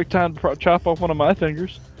 Perfect time to chop off one of my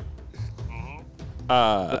fingers. Mhm.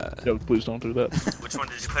 No, please don't do that. Which one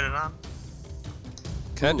did you put it on?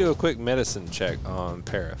 Can I do a quick medicine check on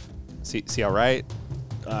Parif? See all right?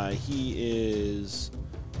 He is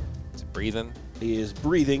Breathing?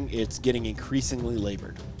 breathing. It's getting increasingly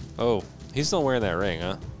labored. Oh, he's still wearing that ring,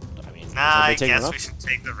 huh? I mean, Nah, I they take it guess off? we should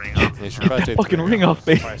take the ring off. You should probably take the Fucking ring off,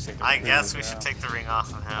 baby. I guess we should take the ring off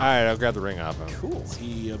of him. All right, I'll grab the ring off him. Cool.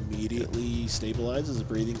 He immediately stabilizes. His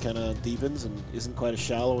breathing kind of deepens and isn't quite as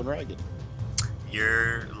shallow and ragged.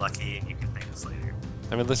 You're lucky, and you can thank us later.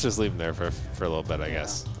 I mean, let's just leave him there for a little bit, I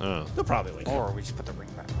guess. I don't know. He'll probably wake up. Or we just put the ring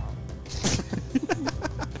back on.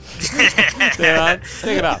 Take it on.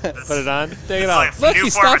 Take it off. Put it on. Take it It's off. like Look, new he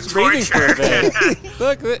form of stops breathing for a torture. bit.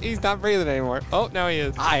 Look, he's not breathing anymore. Oh, now he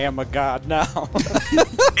is. I am a god now.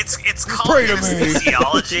 It's called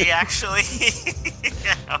physiology, actually.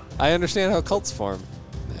 Yeah. I understand how cults form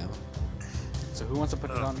now. So who wants to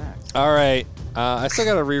put it on next? All right. I still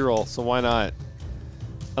got a reroll, so why not?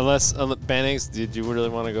 Unless Banix, did you really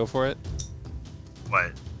want to go for it?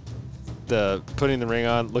 What? The putting the ring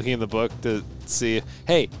on, looking in the book to see.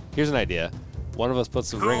 Hey, here's an idea. One of us puts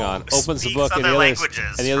the Who ring on, opens the speaks book, and the other others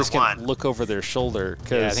languages, for can one? look over their shoulder.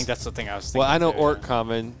 Yeah, I think that's the thing I was thinking. Well, I know too. Orc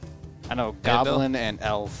Common. I know Goblin and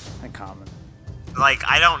Elf and Common. Like,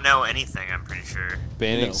 I don't know anything, I'm pretty sure.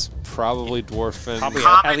 Banix probably Dwarfen. Probably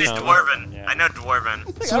Common at is least Dwarven. yeah. I know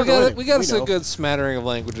Dwarven. So I we don't know got we got anything. us We a know. good smattering of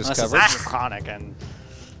languages Unless it's covered. Draconic, and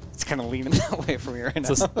it's kind of leaning that way for me right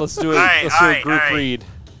now. So let's do a Alright, let's do a alright, group alright. read.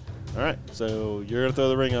 All right, so you're gonna throw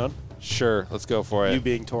the ring on. Sure, let's go for You it.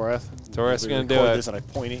 being Torath. Torath's We gonna do record it. This and I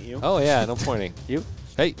point at you. Oh yeah, no pointing. You?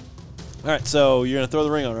 Hey, All right, so you're gonna throw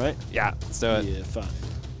the ring on, right? yeah, let's do it. Yeah, fine.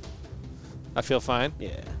 I feel fine. Yeah.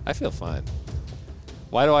 I feel fine.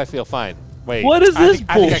 Why do I feel fine? Wait. What is I this think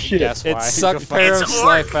I can bullshit? guess why. It sucked You're Parif's It's orc.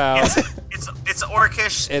 life out. It's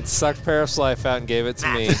orcish. It sucked Parif's life out and gave it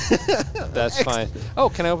to me. That's fine. Oh,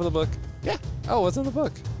 can I open the book? Yeah. Oh, what's in the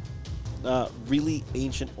book? Really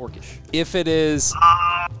ancient orcish. If it is,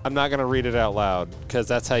 I'm not gonna read it out loud because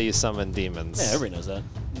that's how you summon demons. Yeah, everybody knows that.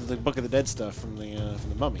 The Book of the Dead stuff from the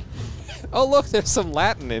Mummy. Oh look, there's some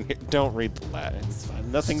Latin in here. Don't read the Latin. It's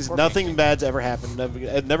fine. Nothing bad's ever happened.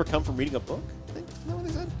 Never come from reading a book. Is that what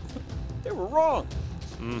they said? They were wrong.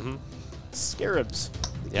 Mm-hmm. scarabs.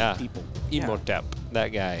 They Yeah. eat people. Emotep, that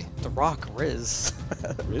guy. The Rock Riz.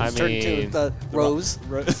 I Turned into mean, the Rose.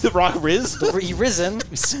 The Rock Riz. He risen.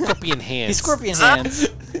 scorpion hands. He's scorpion hands.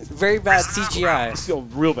 Very bad CGI. Feel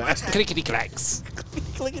real bad. Clickety clacks.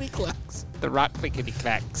 Clickety clacks. The rock clickety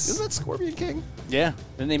clacks. Isn't that Scorpion King? Yeah.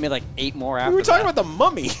 Then they made like 8 more after We were talking that. about the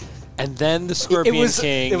Mummy. And then the Scorpion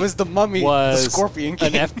King It was the Mummy, was the Scorpion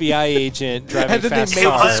King. an FBI agent driving and then fast they made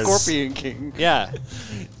cars. the Scorpion King. Yeah.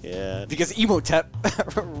 Yeah. Because Emotep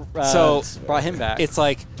So, brought him back. It's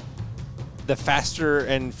like the Faster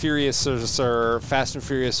and Furious Fast and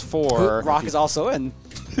Furious 4. Rock is also in.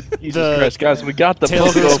 Jesus Christ, guys, we got the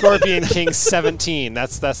Tales of book the open. Scorpion King 17.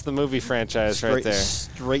 That's the movie franchise right there.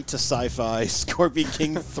 Straight to sci-fi. Scorpion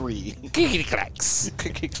King 3. Clickety clacks.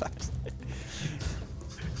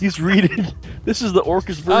 He's reading. This is the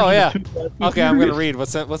Orcus version. Oh yeah. of 2000 Okay, I'm gonna Furious. read.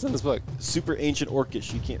 What's in this book? Super ancient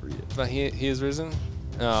Orcish. You can't read it. But he is risen.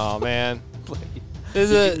 Oh man. You This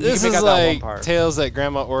can is make out that one like part. tales that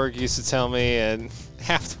Grandma Org used to tell me, and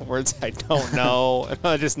half the words I don't know, and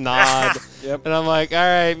I just nod. Yep. And I'm like, all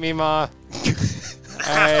right, Mima.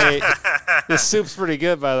 All right. This soup's pretty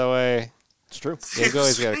good, by the way. It's true. Yeah, you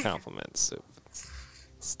always got to compliment soup.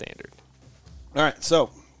 Standard. All right, so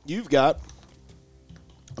you've got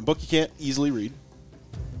a book you can't easily read,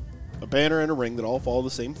 a banner and a ring that all follow the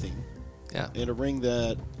same theme, Yeah. and a ring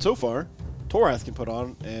that, so far, Torath can put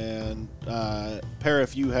on, and Para,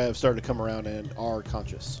 if you have started to come around and are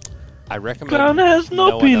conscious. I recommend Clown has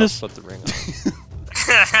no one penis. else put the ring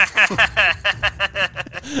on.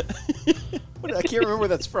 I can't remember where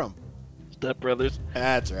that's from. Step Brothers.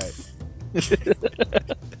 That's right.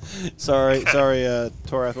 sorry, Torath,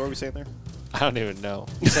 what were we saying there? I don't even know.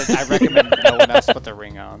 He said, I recommend no one else put the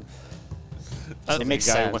ring on. Some It makes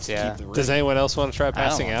guy who sense, wants to yeah. keep the ring. Does anyone else want to try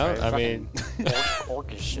passing I don't out? wanna I try mean,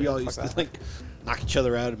 Orcish shit. We all Fuck used to that. like knock each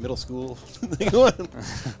other out in middle school.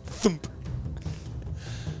 Thump.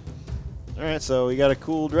 All right, so we got a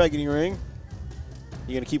cool dragony ring.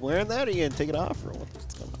 You gonna keep wearing that, or you gonna take it off, or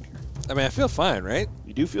what's going on here? I mean, I feel fine, right?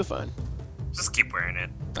 You do feel fine. Just keep wearing it.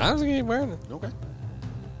 I was gonna keep wearing it. Okay.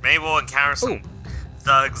 Maybe we'll encounter some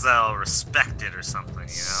thugs that'll respect it or something, you know?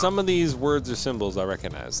 Some of these words or symbols I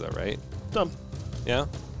recognize, though, right? Some. Yeah.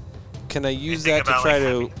 Can I use think that to about, try like, to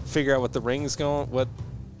having- figure out what the ring's going? What,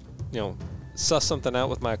 suss something out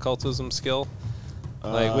with my occultism skill?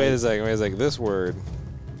 Like, wait a second. This word,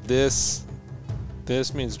 this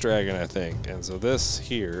means dragon, I think, and so this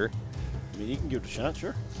here. I mean, you can give it a shot,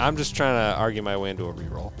 sure. I'm just trying to argue my way into a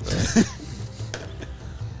reroll.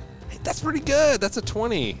 Hey, that's pretty good. That's a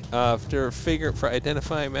 20 for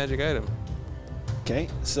identifying magic item. Okay,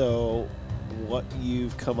 so what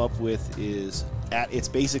you've come up with is, at its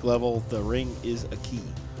basic level, the ring is a key,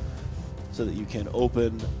 so that you can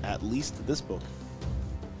open at least this book.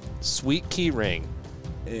 Sweet key ring.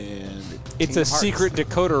 And It's King a of Hearts. secret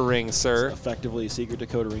decoder ring, it's sir. effectively a secret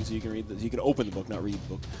decoder ring, so you can read. You can open the book, not read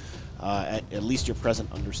the book. At least your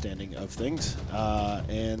present understanding of things.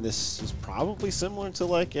 And this is probably similar to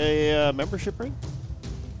like a membership ring.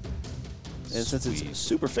 And since Sweet. it's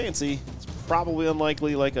super fancy, it's probably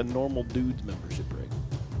unlikely like a normal dude's membership ring.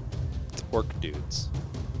 Orc dudes.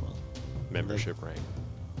 Well, Membership ring.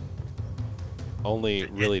 Only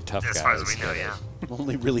really tough as guys. far as we know, get it. yeah.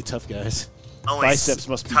 only really tough guys. Only Biceps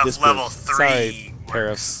must be tough this big. level 3 Sorry, works.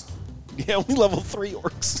 Tariffs. Yeah, only level 3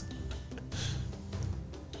 orcs.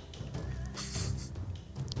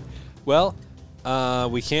 Well,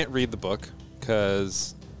 we can't read the book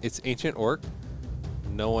because it's ancient orc.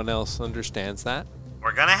 No one else understands that.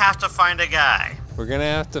 We're gonna have to find a guy. We're gonna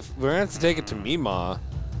have to take it to Mima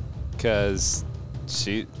because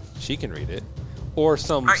she can read it, or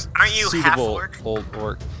some Aren't you half suitable orc? old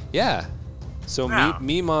orc. Yeah. So Wow.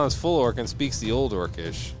 Mima is full orc and speaks the old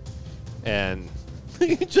orcish, and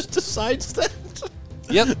He just decides that.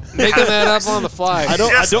 yep, making that up on the fly.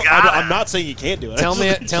 Just gotta. I'm not saying you can't do it. Tell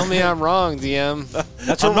me I'm wrong, DM.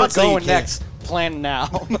 That's I'm where not we're saying you going can't. next. Plan now.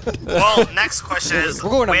 Well, next question is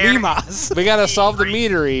We're going to where- Mima's. We gotta solve the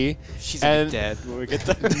meadery. She's and dead when we get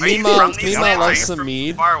there. Are you Mima- from these Mima lands? Are loves you some from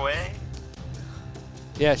mead. Far away.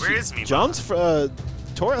 Yeah, Where is Mima? John's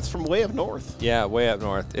Torath's from way up north. yeah, way up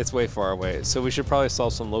north. It's way far away. So we should probably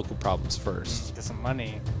solve some local problems first. Get some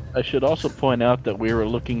money. I should also point out that we were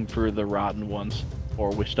looking for the rotten ones,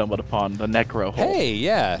 or we stumbled upon the necro hole. Hey,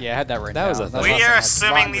 yeah. Yeah, I had that written That was down. a That's thing. We awesome. are That's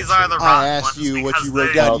assuming rotten these shit. are the rotten I asked ones you what because you wrote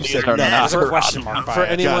they- down. You these said are no. not. Put a question mark by For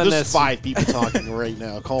it. anyone God, there's that's 5 people talking right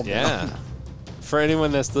now. Calm yeah. down. For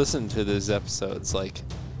anyone that's listened to these episodes like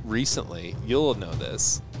recently, you'll know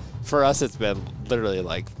this. For us, it's been literally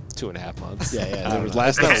like 2.5 months. Yeah, I yeah. don't There was know.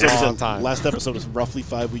 last It's been a episode. long time. Last episode was roughly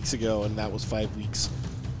 5 weeks ago, and that was 5 weeks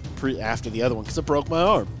after the other one because I broke my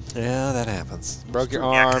arm. Yeah, that happens. Broke your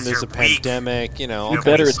Yeah, 'cause arm. There's a you're weak. pandemic. You know, all You're You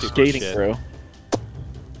better kinds at of stupid skating, shit. bro.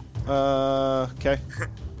 Okay.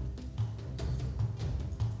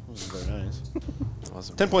 Very nice.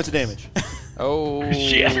 Awesome. 10 points of damage. Oh,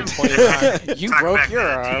 Shit. 29. You Talk broke back your to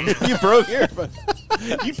the arm. team. You broke here, but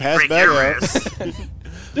you passed Break back your out. wrist.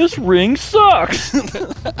 This ring sucks.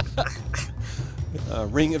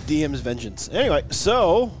 Ring of DM's vengeance. Anyway,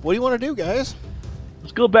 so what do you want to do, guys?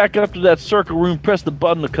 Let's go back up to that circle room, press the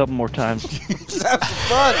button a couple more times. Just have some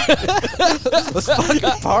fun. Let's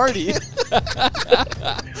fucking party.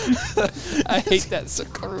 I hate that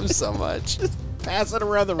circle room so much. Pass it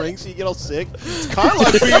around the ring so you get all sick. It's kind of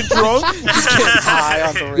like being drunk. High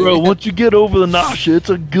on the ring. Bro, once you get over the nausea, it's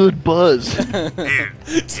a good buzz. Dude,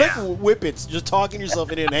 It's yeah. like whippets, just talking yourself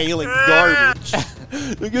into inhaling garbage.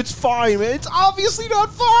 Like, it's fine, man. It's obviously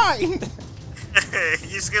not fine. You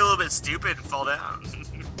just get a little bit stupid and fall down.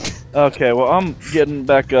 Okay, well, I'm getting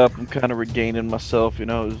back up. I'm kind of regaining myself,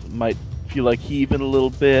 might feel like heaving a little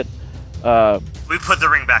bit. We put the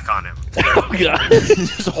ring back on him. Oh, God.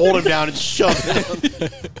 Just hold him down and shove him.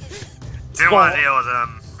 Didn't want to deal with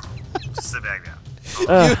him. Just sit back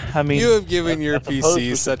down. I mean, You have given your I suppose we PC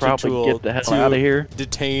should such a probably tool get the hell to out of here.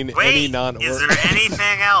 detain any Wait, non-work. is there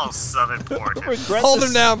anything else of importance? Regret Hold this-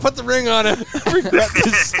 him down. Put the ring on him. regret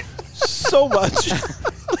this so much.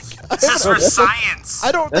 This is for science.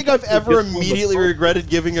 I don't think That's I've a ever good one. immediately regretted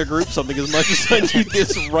giving a group something as much as I do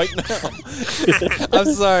this right now. I'm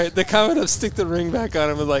sorry. The comment of stick the ring back on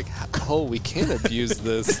him was like, oh, we can abuse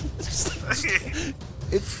this.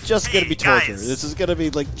 It's just Hey, going to be torture. guys. This is going to be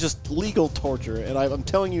like just legal torture, and I'm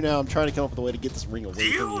telling you now, I'm trying to come up with a way to get this ring away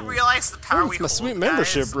Do from you you. realize the power Oh, we it's my hold, sweet guys?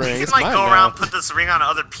 membership ring. We can It's like mine go now. around, put this ring on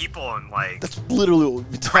other people, and like That's literally what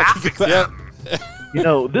we've been talking traffic about.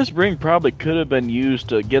 them. This ring probably could have been used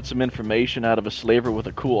to get some information out of a slaver with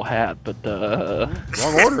a cool hat, but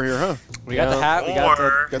Wrong order here, huh? We got the hat. We got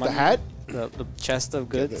Or- Got the money, hat, the chest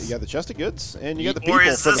of you got goods. the chest of goods, and you got the people Or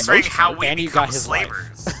is for this the ring most how part. we And you become got his life.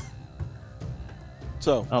 slavers?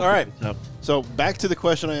 So, I'll all right. pick this up. So back to the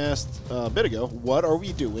question I asked a bit ago. What are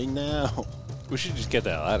we doing now? We should just get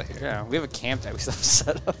the hell out of here. Yeah, we have a camp that we still have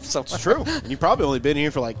set up somewhere. It's true. And you've probably only been here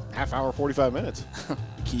for like half hour, 45 minutes.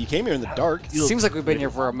 You came here in the dark. Seems like we've been here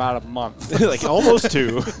for about a month. like almost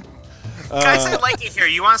two. Guys, I like it here.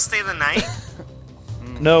 You want to stay the night?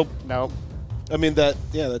 Nope. Nope. I mean that's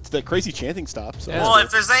that crazy chanting stops. So Yeah. Well, if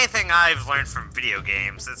there's anything I've learned from video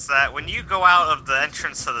games, it's that when you go out of the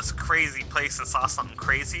entrance to this crazy place and saw something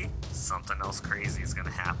crazy, something else crazy is gonna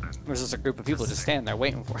happen. There's just a group of people just standing there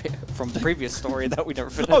waiting for you from the previous story that we never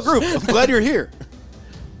finished. Oh, group! I'm glad you're here.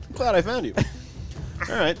 I'm glad I found you.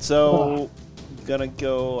 All right, so gonna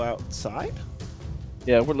go outside.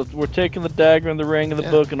 Yeah, we're taking the dagger and the ring and the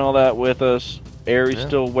Yeah. book and all that with us. Aries Yeah.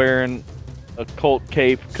 still wearing a cult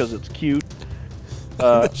cape because it's cute.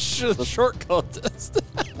 Short contest.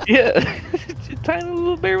 Yeah, tiny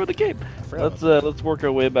little bear with a cape. forgot Let's work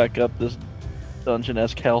our way back up this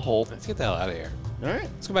dungeon-esque hellhole. Let's get the hell out of here. All right,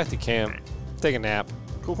 Let's go back to camp. Take a nap.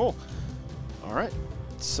 cool. All right.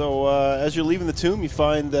 So as you're leaving the tomb, you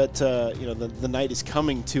find that the night is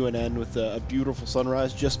coming to an end with a beautiful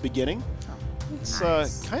sunrise just beginning. It's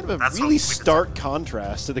Nice. kind of a That's what really we stark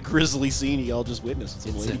contrast to the grisly scene you all just witnessed. with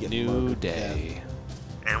some It's lady a getting new murdered. day.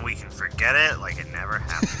 And we can forget it like it never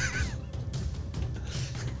happened.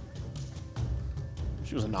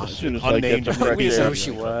 She was not As soon as I unnamed. get the correct We Yeah. know who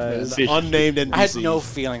she was. Yeah, unnamed NPC. I had no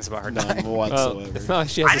feelings about her None dying. Well, whatsoever. it's not like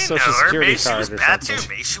she I has a didn't know social her. security Maybe she card was or bad something. too.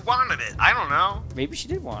 Maybe she wanted it. I don't know. Maybe she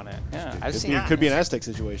did want it. Yeah, I've Could seen be, it. could be an Aztec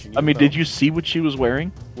situation. I mean, did you see what she was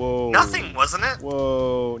wearing? Whoa. Nothing, wasn't it?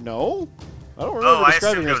 Whoa. No. I don't Oh, remember I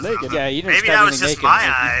describing assumed her it as was naked. Yeah, you didn't Maybe describe that was anything just naked.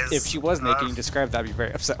 my If eyes. she was naked, you described that, I'd be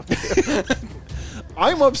very upset with you.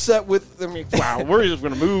 I'm upset with. I mean, wow. We're just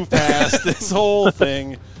gonna move past this whole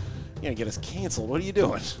thing. You're gonna get us canceled. What are you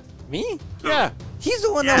doing? Me? Yeah. He's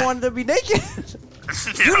the one Yeah. that wanted to be naked.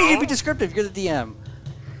 You need to be descriptive. You're the DM.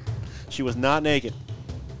 She was not naked.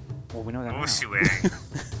 Well, we know that What now. was she wearing?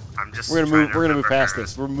 I'm just. We're gonna trying move. to We're gonna move remember past her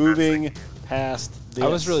this. We're for a moving second. past this. I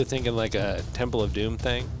was really thinking like a Temple of Doom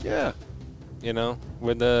thing. Yeah. You know,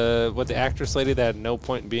 with the actress lady that had no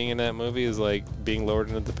point in being in that movie is like being lowered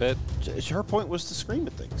into the pit. Her point was to scream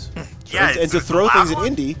at things. Yeah, and it's to the throw loud things at one?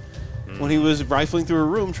 Indy when he was rifling through a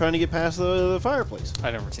room trying to get past the fireplace.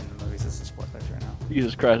 I've never seen the movies. This is spoilers right now.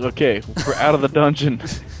 Jesus Christ. Okay, we're out of the dungeon.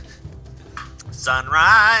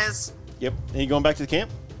 Sunrise. Yep. And you going back to the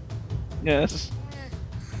camp? Yes.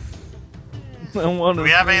 I want Do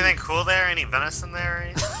we have anything cool there? Any venison there? Or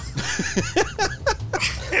anything?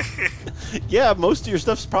 Yeah, most of your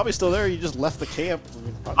stuff's probably still there. You just left the camp.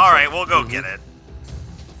 All right, we'll go get it.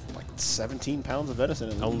 17 pounds of venison.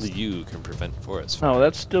 At Only least. you can prevent forest No, fire.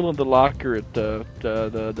 that's still in the locker at Your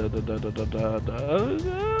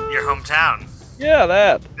hometown. Yeah,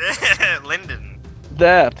 that. Linden.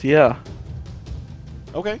 That, yeah.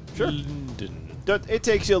 Okay, sure. Linden. It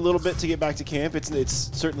takes you a little bit to get back to camp. It's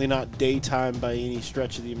certainly not daytime by any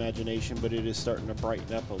stretch of the imagination, but it is starting to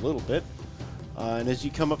brighten up a little bit. And as you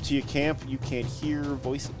come up to your camp, you can hear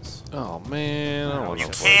voices. Oh man, I don't want You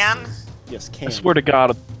no can voices. Yes, can. I swear to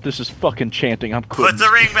God, this is fucking chanting. I'm put quitting. the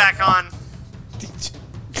ring back on.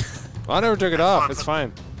 Well, I never took it off. It's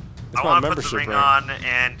fine. It's I my want to put the membership ring ring. on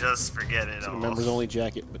and just forget it It's a all. members only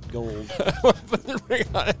jacket, but gold. Put the ring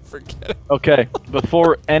on and forget it. Okay,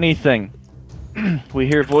 before anything, we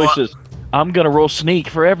hear voices. I'm gonna roll sneak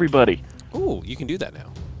for everybody. Ooh, you can do that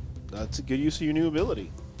now. That's a good use of your new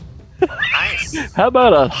ability. Nice. How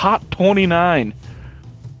about a hot 29?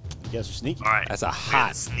 You guys are sneaky. All right. That's a We're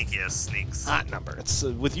hot, the sneakiest sneaks. hot number. It's,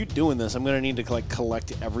 with you doing this, I'm going to need to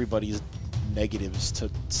collect everybody's negatives to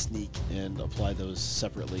sneak and apply those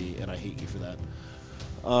separately, and I hate you for that.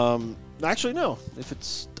 Actually, no. If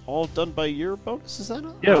it's all done by your bonus, is that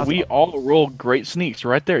not? Yeah, we all roll great sneaks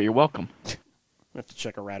right there. You're welcome. I have to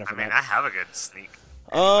check a rata I for mean, that. I have a good sneak.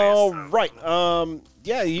 Oh, Anyways, so- right.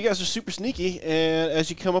 Yeah, you guys are super sneaky, and as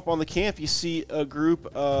you come up on the camp, you see a group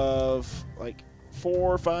of like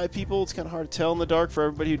 4 or 5 people. It's kind of hard to tell in the dark for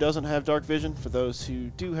everybody who doesn't have dark vision. For those who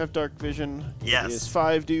do have dark vision, Yes. it is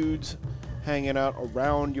 5 dudes hanging out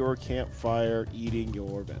around your campfire eating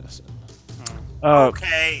your venison.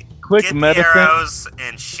 Okay. quick get meta the thing. arrows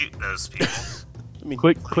and shoot those people. I mean,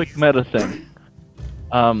 Quick meta thing.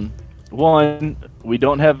 One, we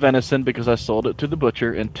don't have venison because I sold it to the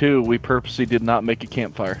butcher, and 2, we purposely did not make a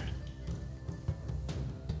campfire.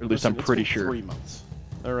 Or at least listen, I'm it's pretty been sure. 3 months.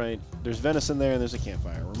 All right, there's venison there, and there's a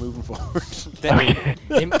campfire. We're moving forward.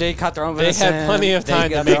 They caught their own They venison. had plenty of they time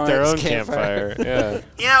to got make their own campfire. Yeah.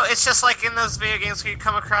 You know, it's just like in those video games where you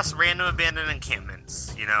come across random abandoned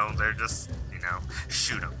encampments. You know, they're just,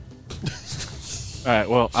 shoot them. All right,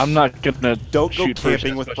 well, I'm not gonna Don't go shoot first,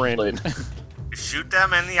 camping with especially Brandon. late. Shoot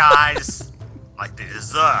them in the eyes like they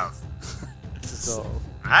deserve.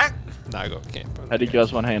 Alright? Not go camping. How do you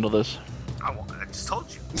guys want to handle this? I just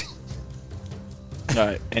told you. All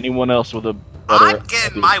right, anyone else with a I'm better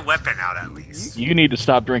getting idea? my weapon out at least. You need to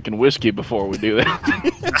stop drinking whiskey before we do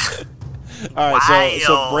that. All right,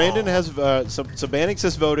 so Wild. Brandon has so Bannix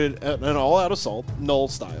has voted an all-out assault, null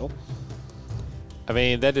style. I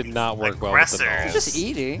mean, that did not work well with the Aggressor. balls. Just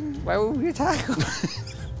eating. Why would we attack them?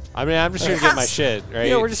 I mean, I'm just here to get my shit, right?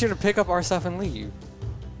 Yeah, we're just here to pick up our stuff and leave.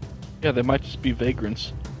 Yeah, they might just be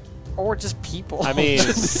vagrants. Or just people. I mean,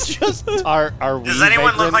 Just are we Does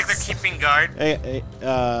anyone look like they're vagrants? keeping guard? hey,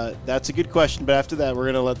 that's a good question. But after that, we're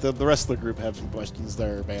gonna let the rest of the group have some questions.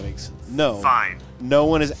 There, Bannix. No, Fine. no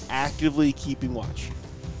one is actively keeping watch.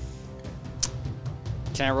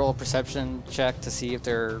 Can I roll a perception check to see if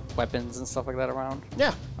there are weapons and stuff like that around?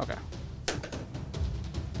 Yeah, Okay.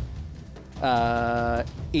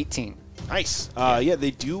 18. nice. Yeah,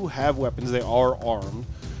 they do have weapons. They are armed,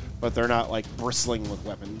 but they're not like bristling with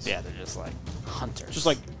weapons. Yeah, they're just like hunters. just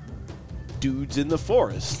like dudes in the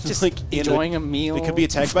forest, Just like in enjoying a meal. They could be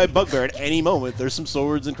attacked by a bugbear at any moment. There's some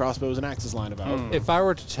swords and crossbows and axes lying about. If I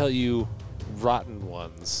were to tell you rotten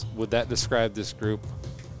ones, would that describe this group?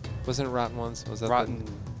 Wasn't it rotten ones? Was that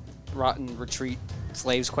the- rotten retreat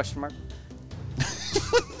slaves question mark?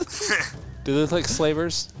 Do they look like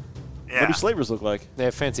slavers? What Yeah. do slavers look like? They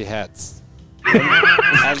have fancy hats.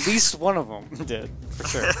 At least one of them did, for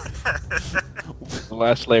sure. The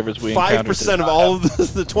last slavers we encountered. 5% of all of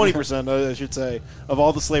the 20%, I should say, of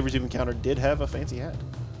all the slavers you've encountered did have a fancy hat.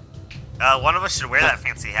 One of us should wear that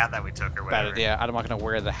fancy hat that we took or Bad whatever. idea. I'm not gonna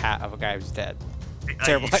wear the hat of a guy who's dead.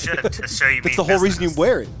 Terrible. You should to show you That's mean the whole reason you business.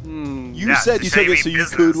 wear it. Hmm. You Yeah, said to you show took you it so mean you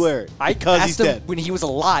business. could wear it I because asked he's him dead. when he was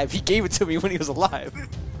alive. He gave it to me when he was alive.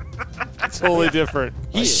 Totally different.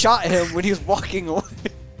 He shot him when he was walking away.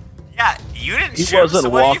 Yeah, you didn't He shoot him, wasn't so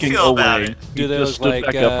what walking do you feel about away. it? Do He they just look stood like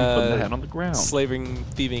back up and put the hat on the ground. slaving,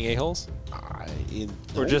 thieving a-holes? Or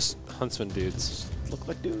No, just huntsman dudes? look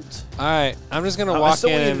like dudes. All right, I'm just gonna I walk still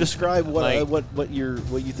in. want you to and, describe what like- what you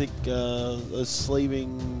think a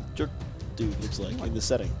slaving jerk dude looks like in the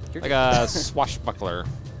setting. like a swashbuckler,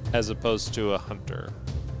 as opposed to a hunter.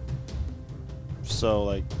 So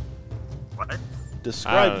like, What? I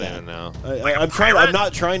describe don't that. even know. Like a I'm pirate?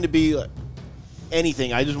 not trying to be like,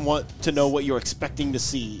 anything. I just want to know what you're expecting to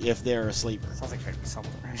see if they're a slaver. Sounds like trying to be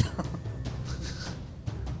something right now.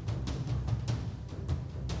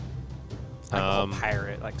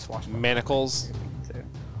 Pirate, like swashbuckler. Manacles. too.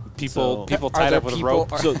 People So- people Are tied there up with people-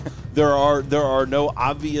 rope. are- So there are no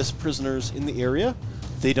obvious prisoners in the area.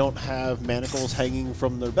 They don't have manacles hanging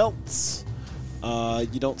from their belts.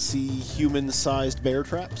 You don't see human-sized bear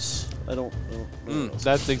traps. I don't know.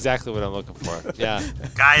 That's exactly what I'm looking for. Yeah.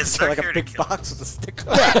 Guys, they're like a here big to kill. box with a stick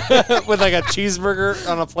on it. With like a cheeseburger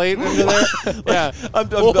on a plate under there.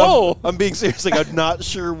 Yeah. I'm being serious. Like, I'm not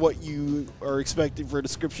sure what you are expecting for a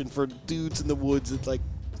description for dudes in the woods at like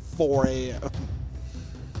 4 a.m.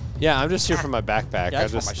 Yeah, I'm just here for my backpack. Yeah, I I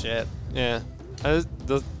just want my shit. Yeah.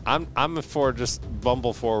 I'm for just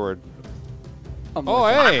bumble forward. I'm Oh,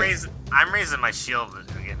 like, hey. I'm raising my shield and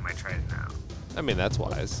getting my trident out. I mean, that's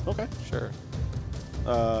wise. Okay. Sure.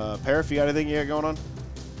 Parif, you got anything you got going on?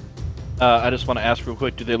 I just want to ask real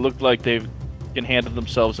quick: do they look like they can handle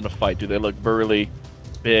themselves in a fight? Do they look burly,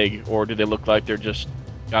 big, or do they look like they're just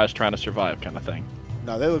guys trying to survive, kind of thing?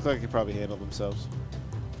 No, they look like they probably handle themselves.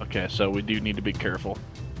 Okay, so we do need to be careful.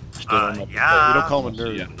 Still don't know. Yeah. We don't call them a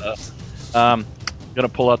nerd. Yeah. Gonna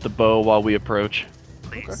pull out the bow while we approach.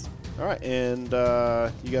 Please. All right, and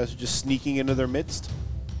you guys are just sneaking into their midst.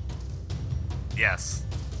 Yes.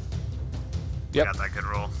 Yep. Got that good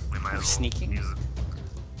roll. We might as well sneaking? use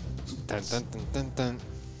it. Dun, dun, dun, dun, dun.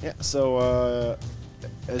 Yeah. So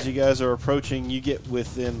as you guys are approaching, you get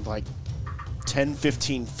within like 10,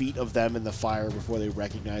 15 feet of them in the fire before they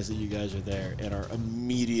recognize that you guys are there and are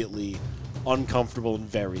immediately uncomfortable and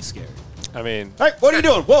very scared. I mean, Hey, what are you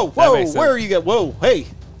doing? Whoa, whoa! makes Where sense. are you going? Whoa, hey!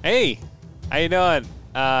 hey, how you doing?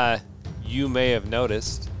 You may have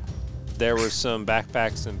noticed there were some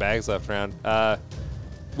backpacks and bags left around.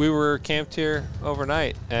 We were camped here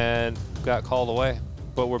overnight and got called away,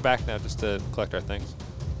 but we're back now just to collect our things.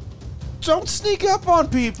 Don't sneak up on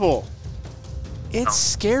people It's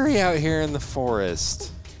scary out here in the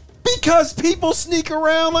forest. because people sneak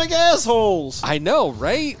around like assholes. I know,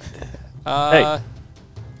 right? Hey.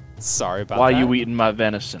 Sorry about Why that. you eating my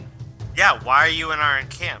venison? Yeah, why are you in our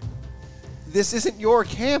camp? This isn't your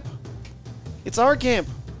camp. It's our camp.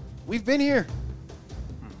 We've been here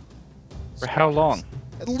For how long?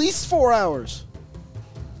 at least 4 hours.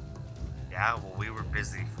 Yeah, well, we were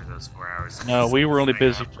busy for those 4 hours. No, we were only Hang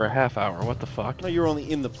busy out. for a half hour. What the fuck? No, you were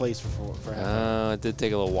only in the place for half an hour. It did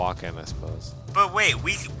take a little walk in, I suppose. But wait,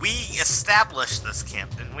 we established this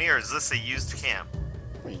camp, didn't we? Or is this a used camp?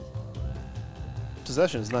 I mean,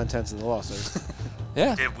 possession is 9/10 of the law, sir.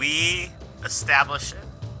 Yeah, Did we establish it?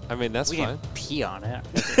 I mean, that's we fine. didn't pee on it.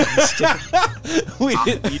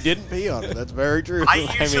 You didn't pee on it. That's very true. I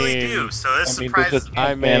usually mean- do, so this I mean, surprises this is- me.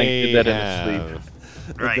 I Manning may did that in his have.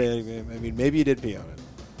 sleep. Right. I mean, maybe you did pee on it.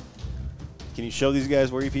 Can you show these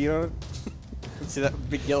guys where you peed on it? See that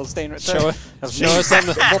big yellow stain right Show there? it. That's Show me. us on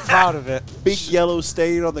the. I'm real proud of it. Big yellow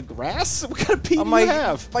stain on the grass? What kind of pee do you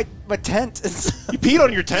have? My tent is. You peed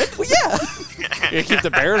on your tent? Well, yeah. You keep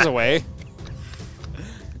the bears away.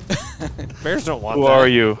 Bears don't want Who that. are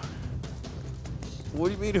you? What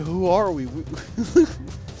do you mean, who are we?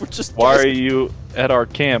 We're just Why are guys. you at our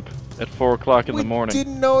camp at 4 o'clock in We the morning?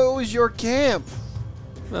 didn't know it was your camp.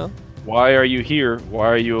 No. Why are you here? Why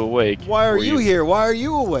are you awake? Why are Were you here? Why are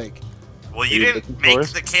you awake? Well, Are you you didn't looking make for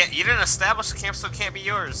us? the camp. You didn't establish the camp, so it can't be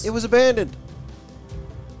yours. It was abandoned.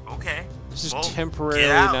 Okay. It's just Well, temporarily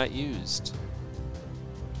get out. not used.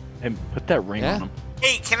 And put that ring Yeah. on him.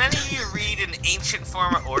 Hey, can any of you read an ancient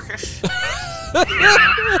form of Orcish?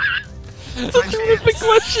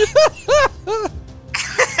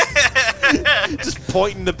 Just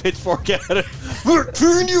pointing the pitchfork at it.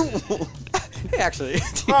 Turn you. Hey, actually.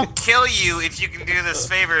 I'll kill you if you can do this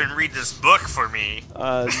favor and read this book for me.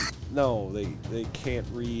 No, they can't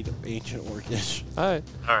read ancient Orcish. All right.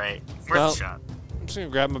 All right, worth Well- a shot. I'm just gonna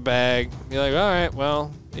grab my bag. Be like, all right,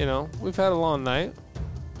 well, you know, we've had a long night.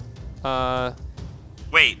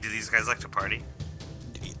 Wait, do these guys like to party?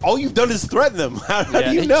 All you've done is threaten them. How Yeah,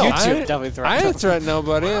 do you know? you I two didn't- definitely I threatened didn't them. threaten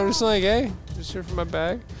nobody. I'm just like, hey, just here for my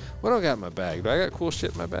bag. What do I got in my bag? Do I got cool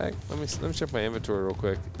shit in my bag? Let me check my inventory real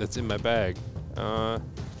quick. That's in my bag. No,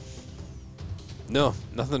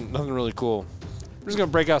 nothing really cool. I'm just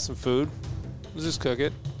gonna break out some food. Let's just cook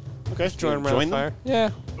it. Okay, Join around join the them. fire.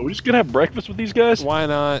 Yeah, Are we just gonna have breakfast with these guys? why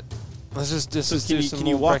not? Let's just So do can some you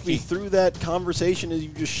little walk me brekkie. through that conversation as you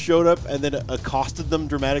just showed up and then accosted them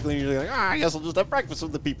dramatically and you're like, I guess I'll just have breakfast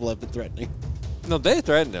with the people I've been threatening. No, they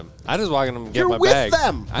threatened him. I just walked in and get You're my with bag.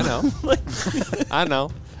 them. I know. Like, I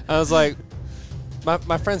know. I was like,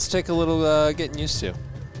 my friends take a little getting used to.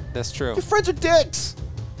 That's true. your friends are dicks.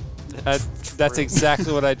 That's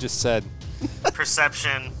exactly what I just said.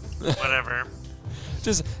 Perception, whatever.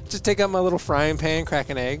 Just take out my little frying pan, crack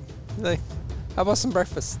an egg. Like, how about some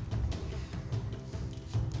breakfast?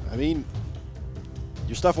 I mean,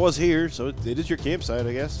 your stuff was here, so it is your campsite,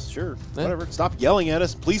 I guess. Sure, Yeah. whatever. Stop yelling at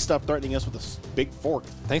us. Please stop threatening us with a big fork.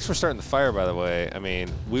 Thanks for starting the fire, by the way. I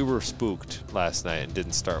mean, we were spooked last night and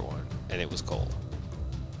didn't start one, and it was cold.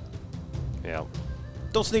 Yeah.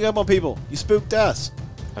 Don't sneak up on people. You spooked us.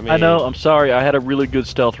 I mean, I know. I'm sorry. I had a really good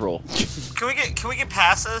stealth roll. Can we get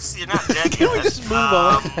past this? You're not dead. Can we yet. just move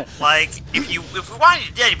on? Like if we wanted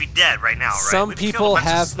you dead, you'd be dead right now, right? some We've killed a people bunch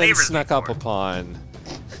of have been slavers snuck up before. upon,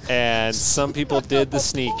 and some people did the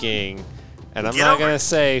sneaking, and I'm Get not over going to it.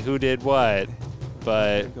 say who did what,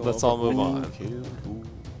 but let's all move on.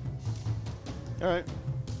 All right.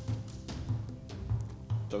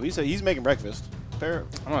 So he's making breakfast. Fair.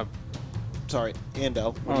 I'm gonna, Sorry,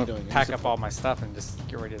 Andel. What are you doing? pack up all my stuff and just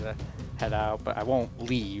get ready to head out, but I won't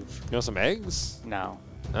leave. You want some eggs? No.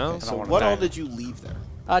 No? So wanna what all die. did you leave there?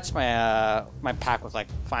 Just my pack with like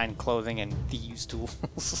fine clothing and thieves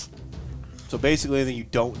tools. So basically, anything you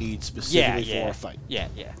don't need specifically yeah. for a fight. Yeah.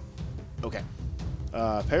 Okay.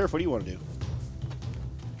 Parif, what do you want to do?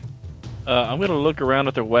 I'm gonna look around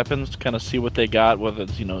at their weapons, kind of see what they got, whether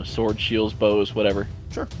it's swords, shields, bows, whatever.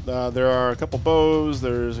 Sure. There are a couple bows,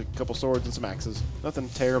 there's a couple swords, and some axes. Nothing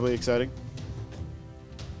terribly exciting.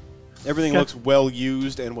 Everything Okay. looks well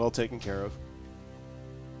used and well taken care of.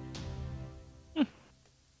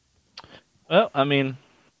 Well, I mean,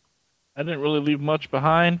 I didn't really leave much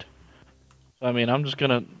behind. So, I mean, I'm just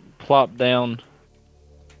gonna plop down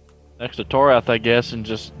next to Torath, I guess, and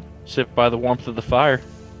just sit by the warmth of the fire.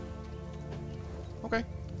 Okay.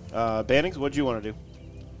 Bannings, what do you want to do?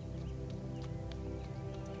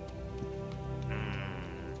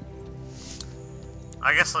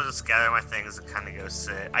 I guess I'll just gather my things and kind of go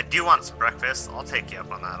sit. I do want some breakfast. I'll take you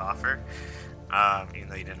up on that offer. Even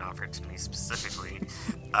though you didn't offer it to me specifically.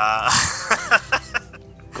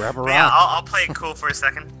 Grab a But yeah, rock. I'll play it cool for a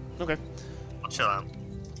second. Okay. I'll chill out.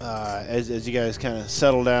 As you guys kind of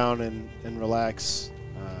settle down and relax,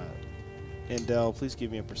 Andel, please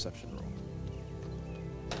give me a perception roll.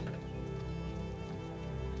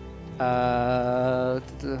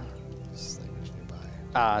 Slavers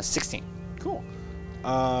nearby. 16. Cool.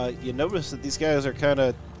 You notice that these guys are kind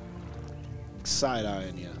of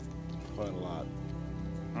side-eyeing you quite a lot.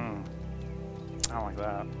 I don't like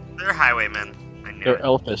that. They're highwaymen. I knew They're it.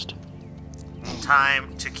 elfist.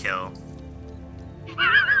 Time to kill.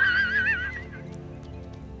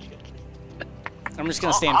 I'm just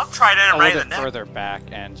gonna stand I'll try to hit a him right little in bit the neck. further back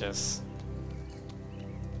and just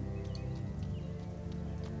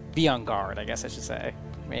be on guard, I guess I should say.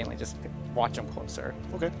 Mainly just watch them closer.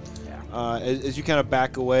 Okay. Yeah. As you kind of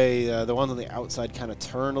back away, the ones on the outside kind of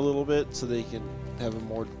turn a little bit so they can have a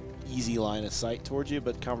more easy line of sight towards you,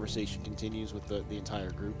 but conversation continues with the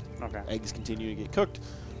entire group. Okay. Eggs continue to get cooked,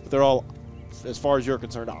 but they're all, as far as you're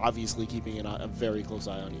concerned, obviously keeping a very close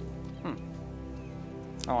eye on you.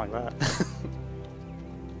 I don't like that.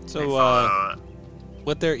 So,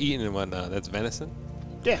 what they're eating and whatnot, that's venison?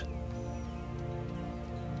 Yeah.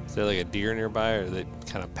 Is there like a deer nearby, or they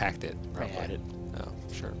kind of packed it? They had it. Oh,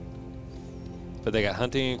 sure. But they got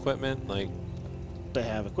hunting equipment, like They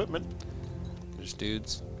have equipment. there's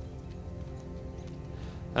dudes.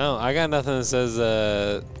 I got nothing that says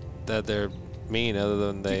that they're mean, other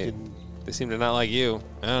than they seem to not like you.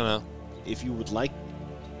 I don't know. If you would like,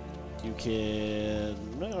 you can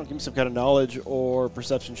give me some kind of knowledge or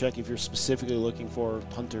perception check if you're specifically looking for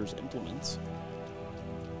hunters' implements.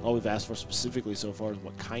 All we've asked for specifically so far is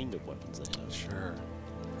what kind of weapons they have. Sure.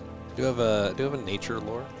 Do you have a nature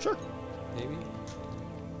lore? Sure. Maybe.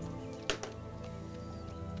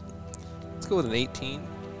 Let's go with an 18.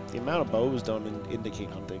 The amount of bows don't indicate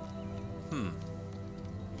hunting. I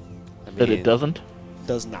That mean, it doesn't?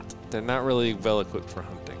 Does not. They're not really well equipped for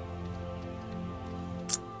hunting.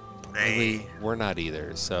 Really, we're not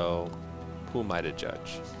either. So, who am I to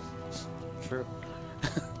judge? True.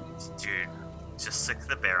 Dude, just stick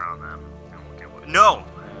the bear on them. And we'll get one. No!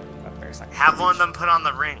 Have one of them put on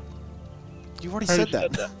the ring. You already said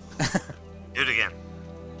that. Do it again.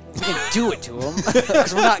 We can do it to him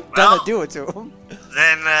because we're not gonna Well- do it to him.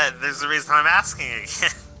 Then there's a reason I'm asking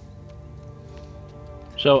again.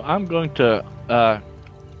 So I'm going to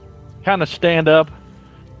kind of stand up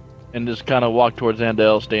and just kind of walk towards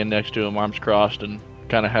Andel, stand next to him, arms crossed, and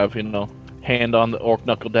kind of have, hand on the orc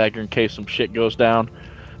knuckle dagger in case some shit goes down.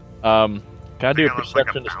 Can I do a Kinda looks like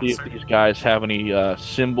a perception to see if bouncer. these guys have any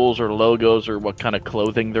symbols or logos or what kind of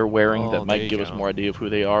clothing they're wearing Oh, that there might you give us go. more idea of who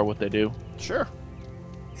they are, what they do? Sure.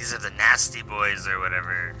 These are the nasty boys or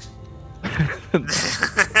whatever.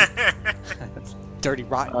 Dirty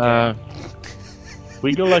rotten.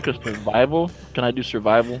 We go like a survival. Can I do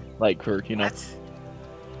survival? Like for What?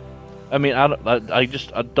 I mean, I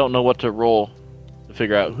don't know what to roll to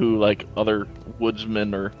figure out who like other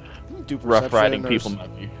woodsmen or Do rough perception riding or people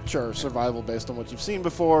might be. Sure, survival based on what you've seen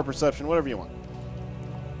before, perception, whatever you want.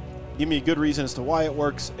 Give me a good reason as to why it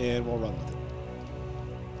works, and we'll run with it.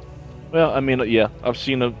 Well, I mean, yeah, I've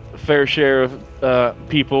seen a fair share of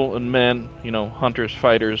people and men, hunters,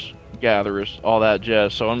 fighters, gatherers, all that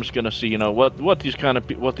jazz. So I'm just gonna see, what these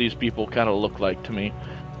people kind of look like to me.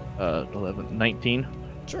 11, 19.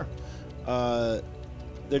 Sure.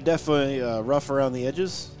 They're definitely rough around the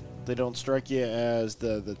edges. They don't strike you as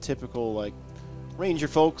the typical like ranger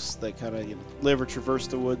folks that kind of live or traverse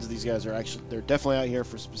the woods. These guys they're definitely out here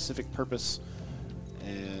for a specific purpose,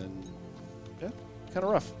 and yeah, kind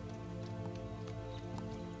of rough.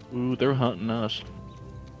 Ooh, they're hunting us.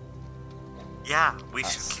 Yeah, we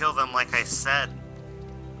should kill them like I said.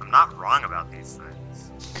 I'm not wrong about these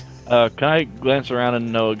things. Can I glance around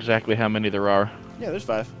and know exactly how many there are? Yeah, there's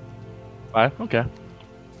 5. 5? Okay.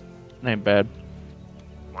 Ain't bad.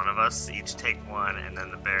 One of us each take one, and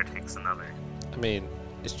then the bear takes another. I mean,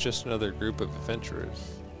 it's just another group of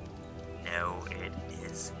adventurers. No, it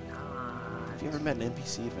is not. Have you ever met an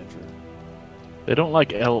NPC adventurer? They don't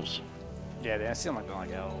like elves. Yeah, they seem like they're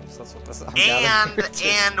like elves. That's what this.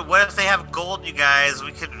 And what if they have gold, you guys?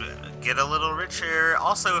 We could get a little richer.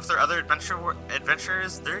 Also, if they're other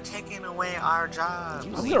adventurers, they're taking away our jobs.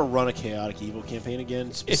 I'm gonna run a chaotic evil campaign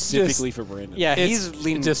again, specifically for Brandon. Yeah, It's he's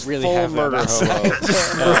leaning just really full heavy on murder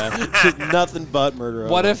that. hobo. Just nothing but murder.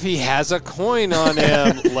 What hobo. if he has a coin on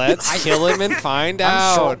him? Let's kill him and find I'm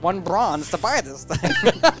out. short 1 bronze to buy this thing.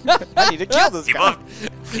 I need to kill this guy.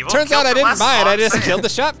 People Turns killed out I the didn't last buy it. I one, just saying. killed the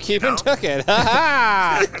shopkeeper and took it. Ha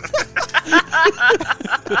ha!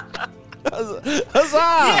 Huzzah!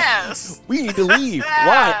 Yes! We need to leave. Yeah.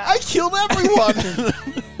 Why? I killed everyone.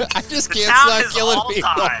 I just The can't town stop has killing all people.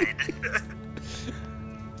 died.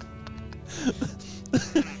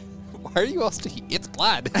 Why are you all still? It's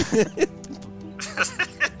blood. Did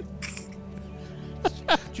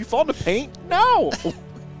you fall into paint? No.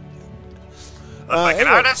 Like an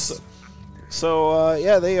anyway, artist. So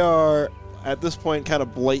yeah, they are at this point kind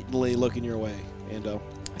of blatantly looking your way, Ando.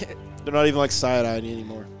 They're not even like side-eyeing you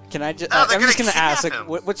anymore. Can I just? Oh, they're I'm just gonna gonna ask, like, kidnap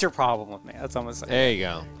him. what's your problem with me? That's all I'm gonna say. There you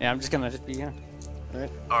go. Yeah, I'm just gonna be. Yeah.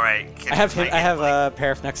 All right. I have him. I have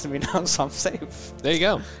Parif next to me now, so I'm safe. There you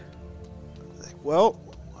go. Well,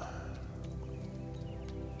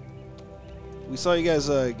 we saw you guys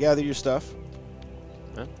gather your stuff,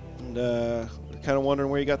 Huh? and kind of wondering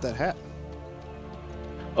where you got that hat.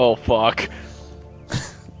 Oh, fuck.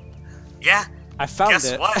 Yeah. I found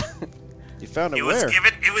Guess it. what? You found it It where?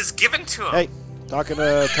 was given to him. Hey, talking to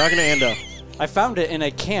Ando. I found it in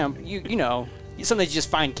a camp. You know, sometimes you just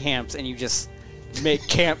find camps and you just make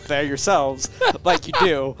camp there yourselves, like you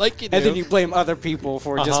do. Like you And then do. you blame other people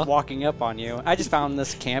for Uh-huh. just walking up on you. I just found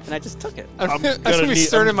this camp and I just took it. I'm gonna gonna be need-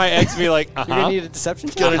 staring at my ex and be like, You're gonna need a deception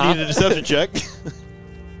check. Gonna need a deception check.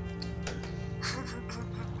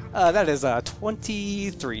 That is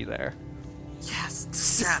 23 there. Yes.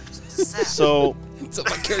 Decept. So That's what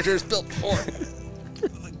my character is built for.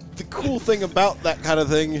 the cool thing about that kind of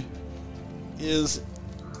thing is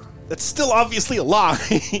that's still obviously a lie.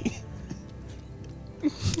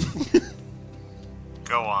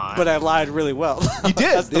 Go on. But I lied really well. You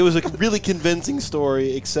did. It was a really convincing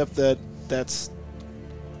story, except that that's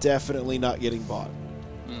definitely not getting bought.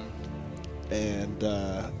 And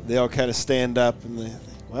they all kind of stand up and they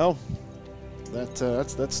think, well,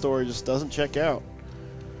 that story just doesn't check out.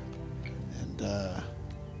 And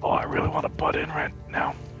Oh, I really want to butt in right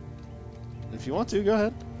now. if you want to, go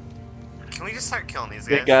ahead. Can we just start killing these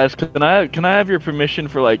guys? Hey guys, can I have your permission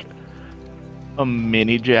for like a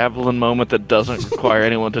mini javelin moment that doesn't require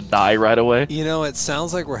anyone to die right away? You know, it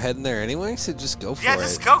sounds like we're heading there anyway, so just go for Yeah, it.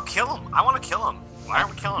 just go kill him. I want to kill him. Why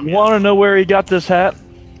aren't we killing him? You yet? want to know where he got this hat?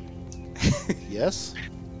 Yes.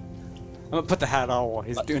 I'm gonna put the hat on while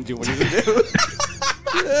he's doing what he's gonna do.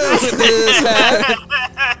 This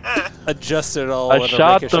hat. Adjust it all. I with a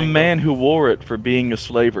shot ricochet the man who wore it for being a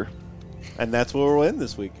slaver. And that's where we'll end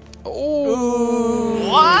this week.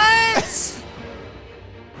 What?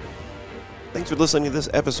 Thanks for listening to this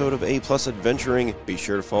episode of A Plus Adventuring. Be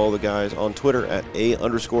sure to follow the guys on Twitter at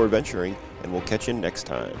A_adventuring, and we'll catch you next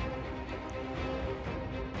time.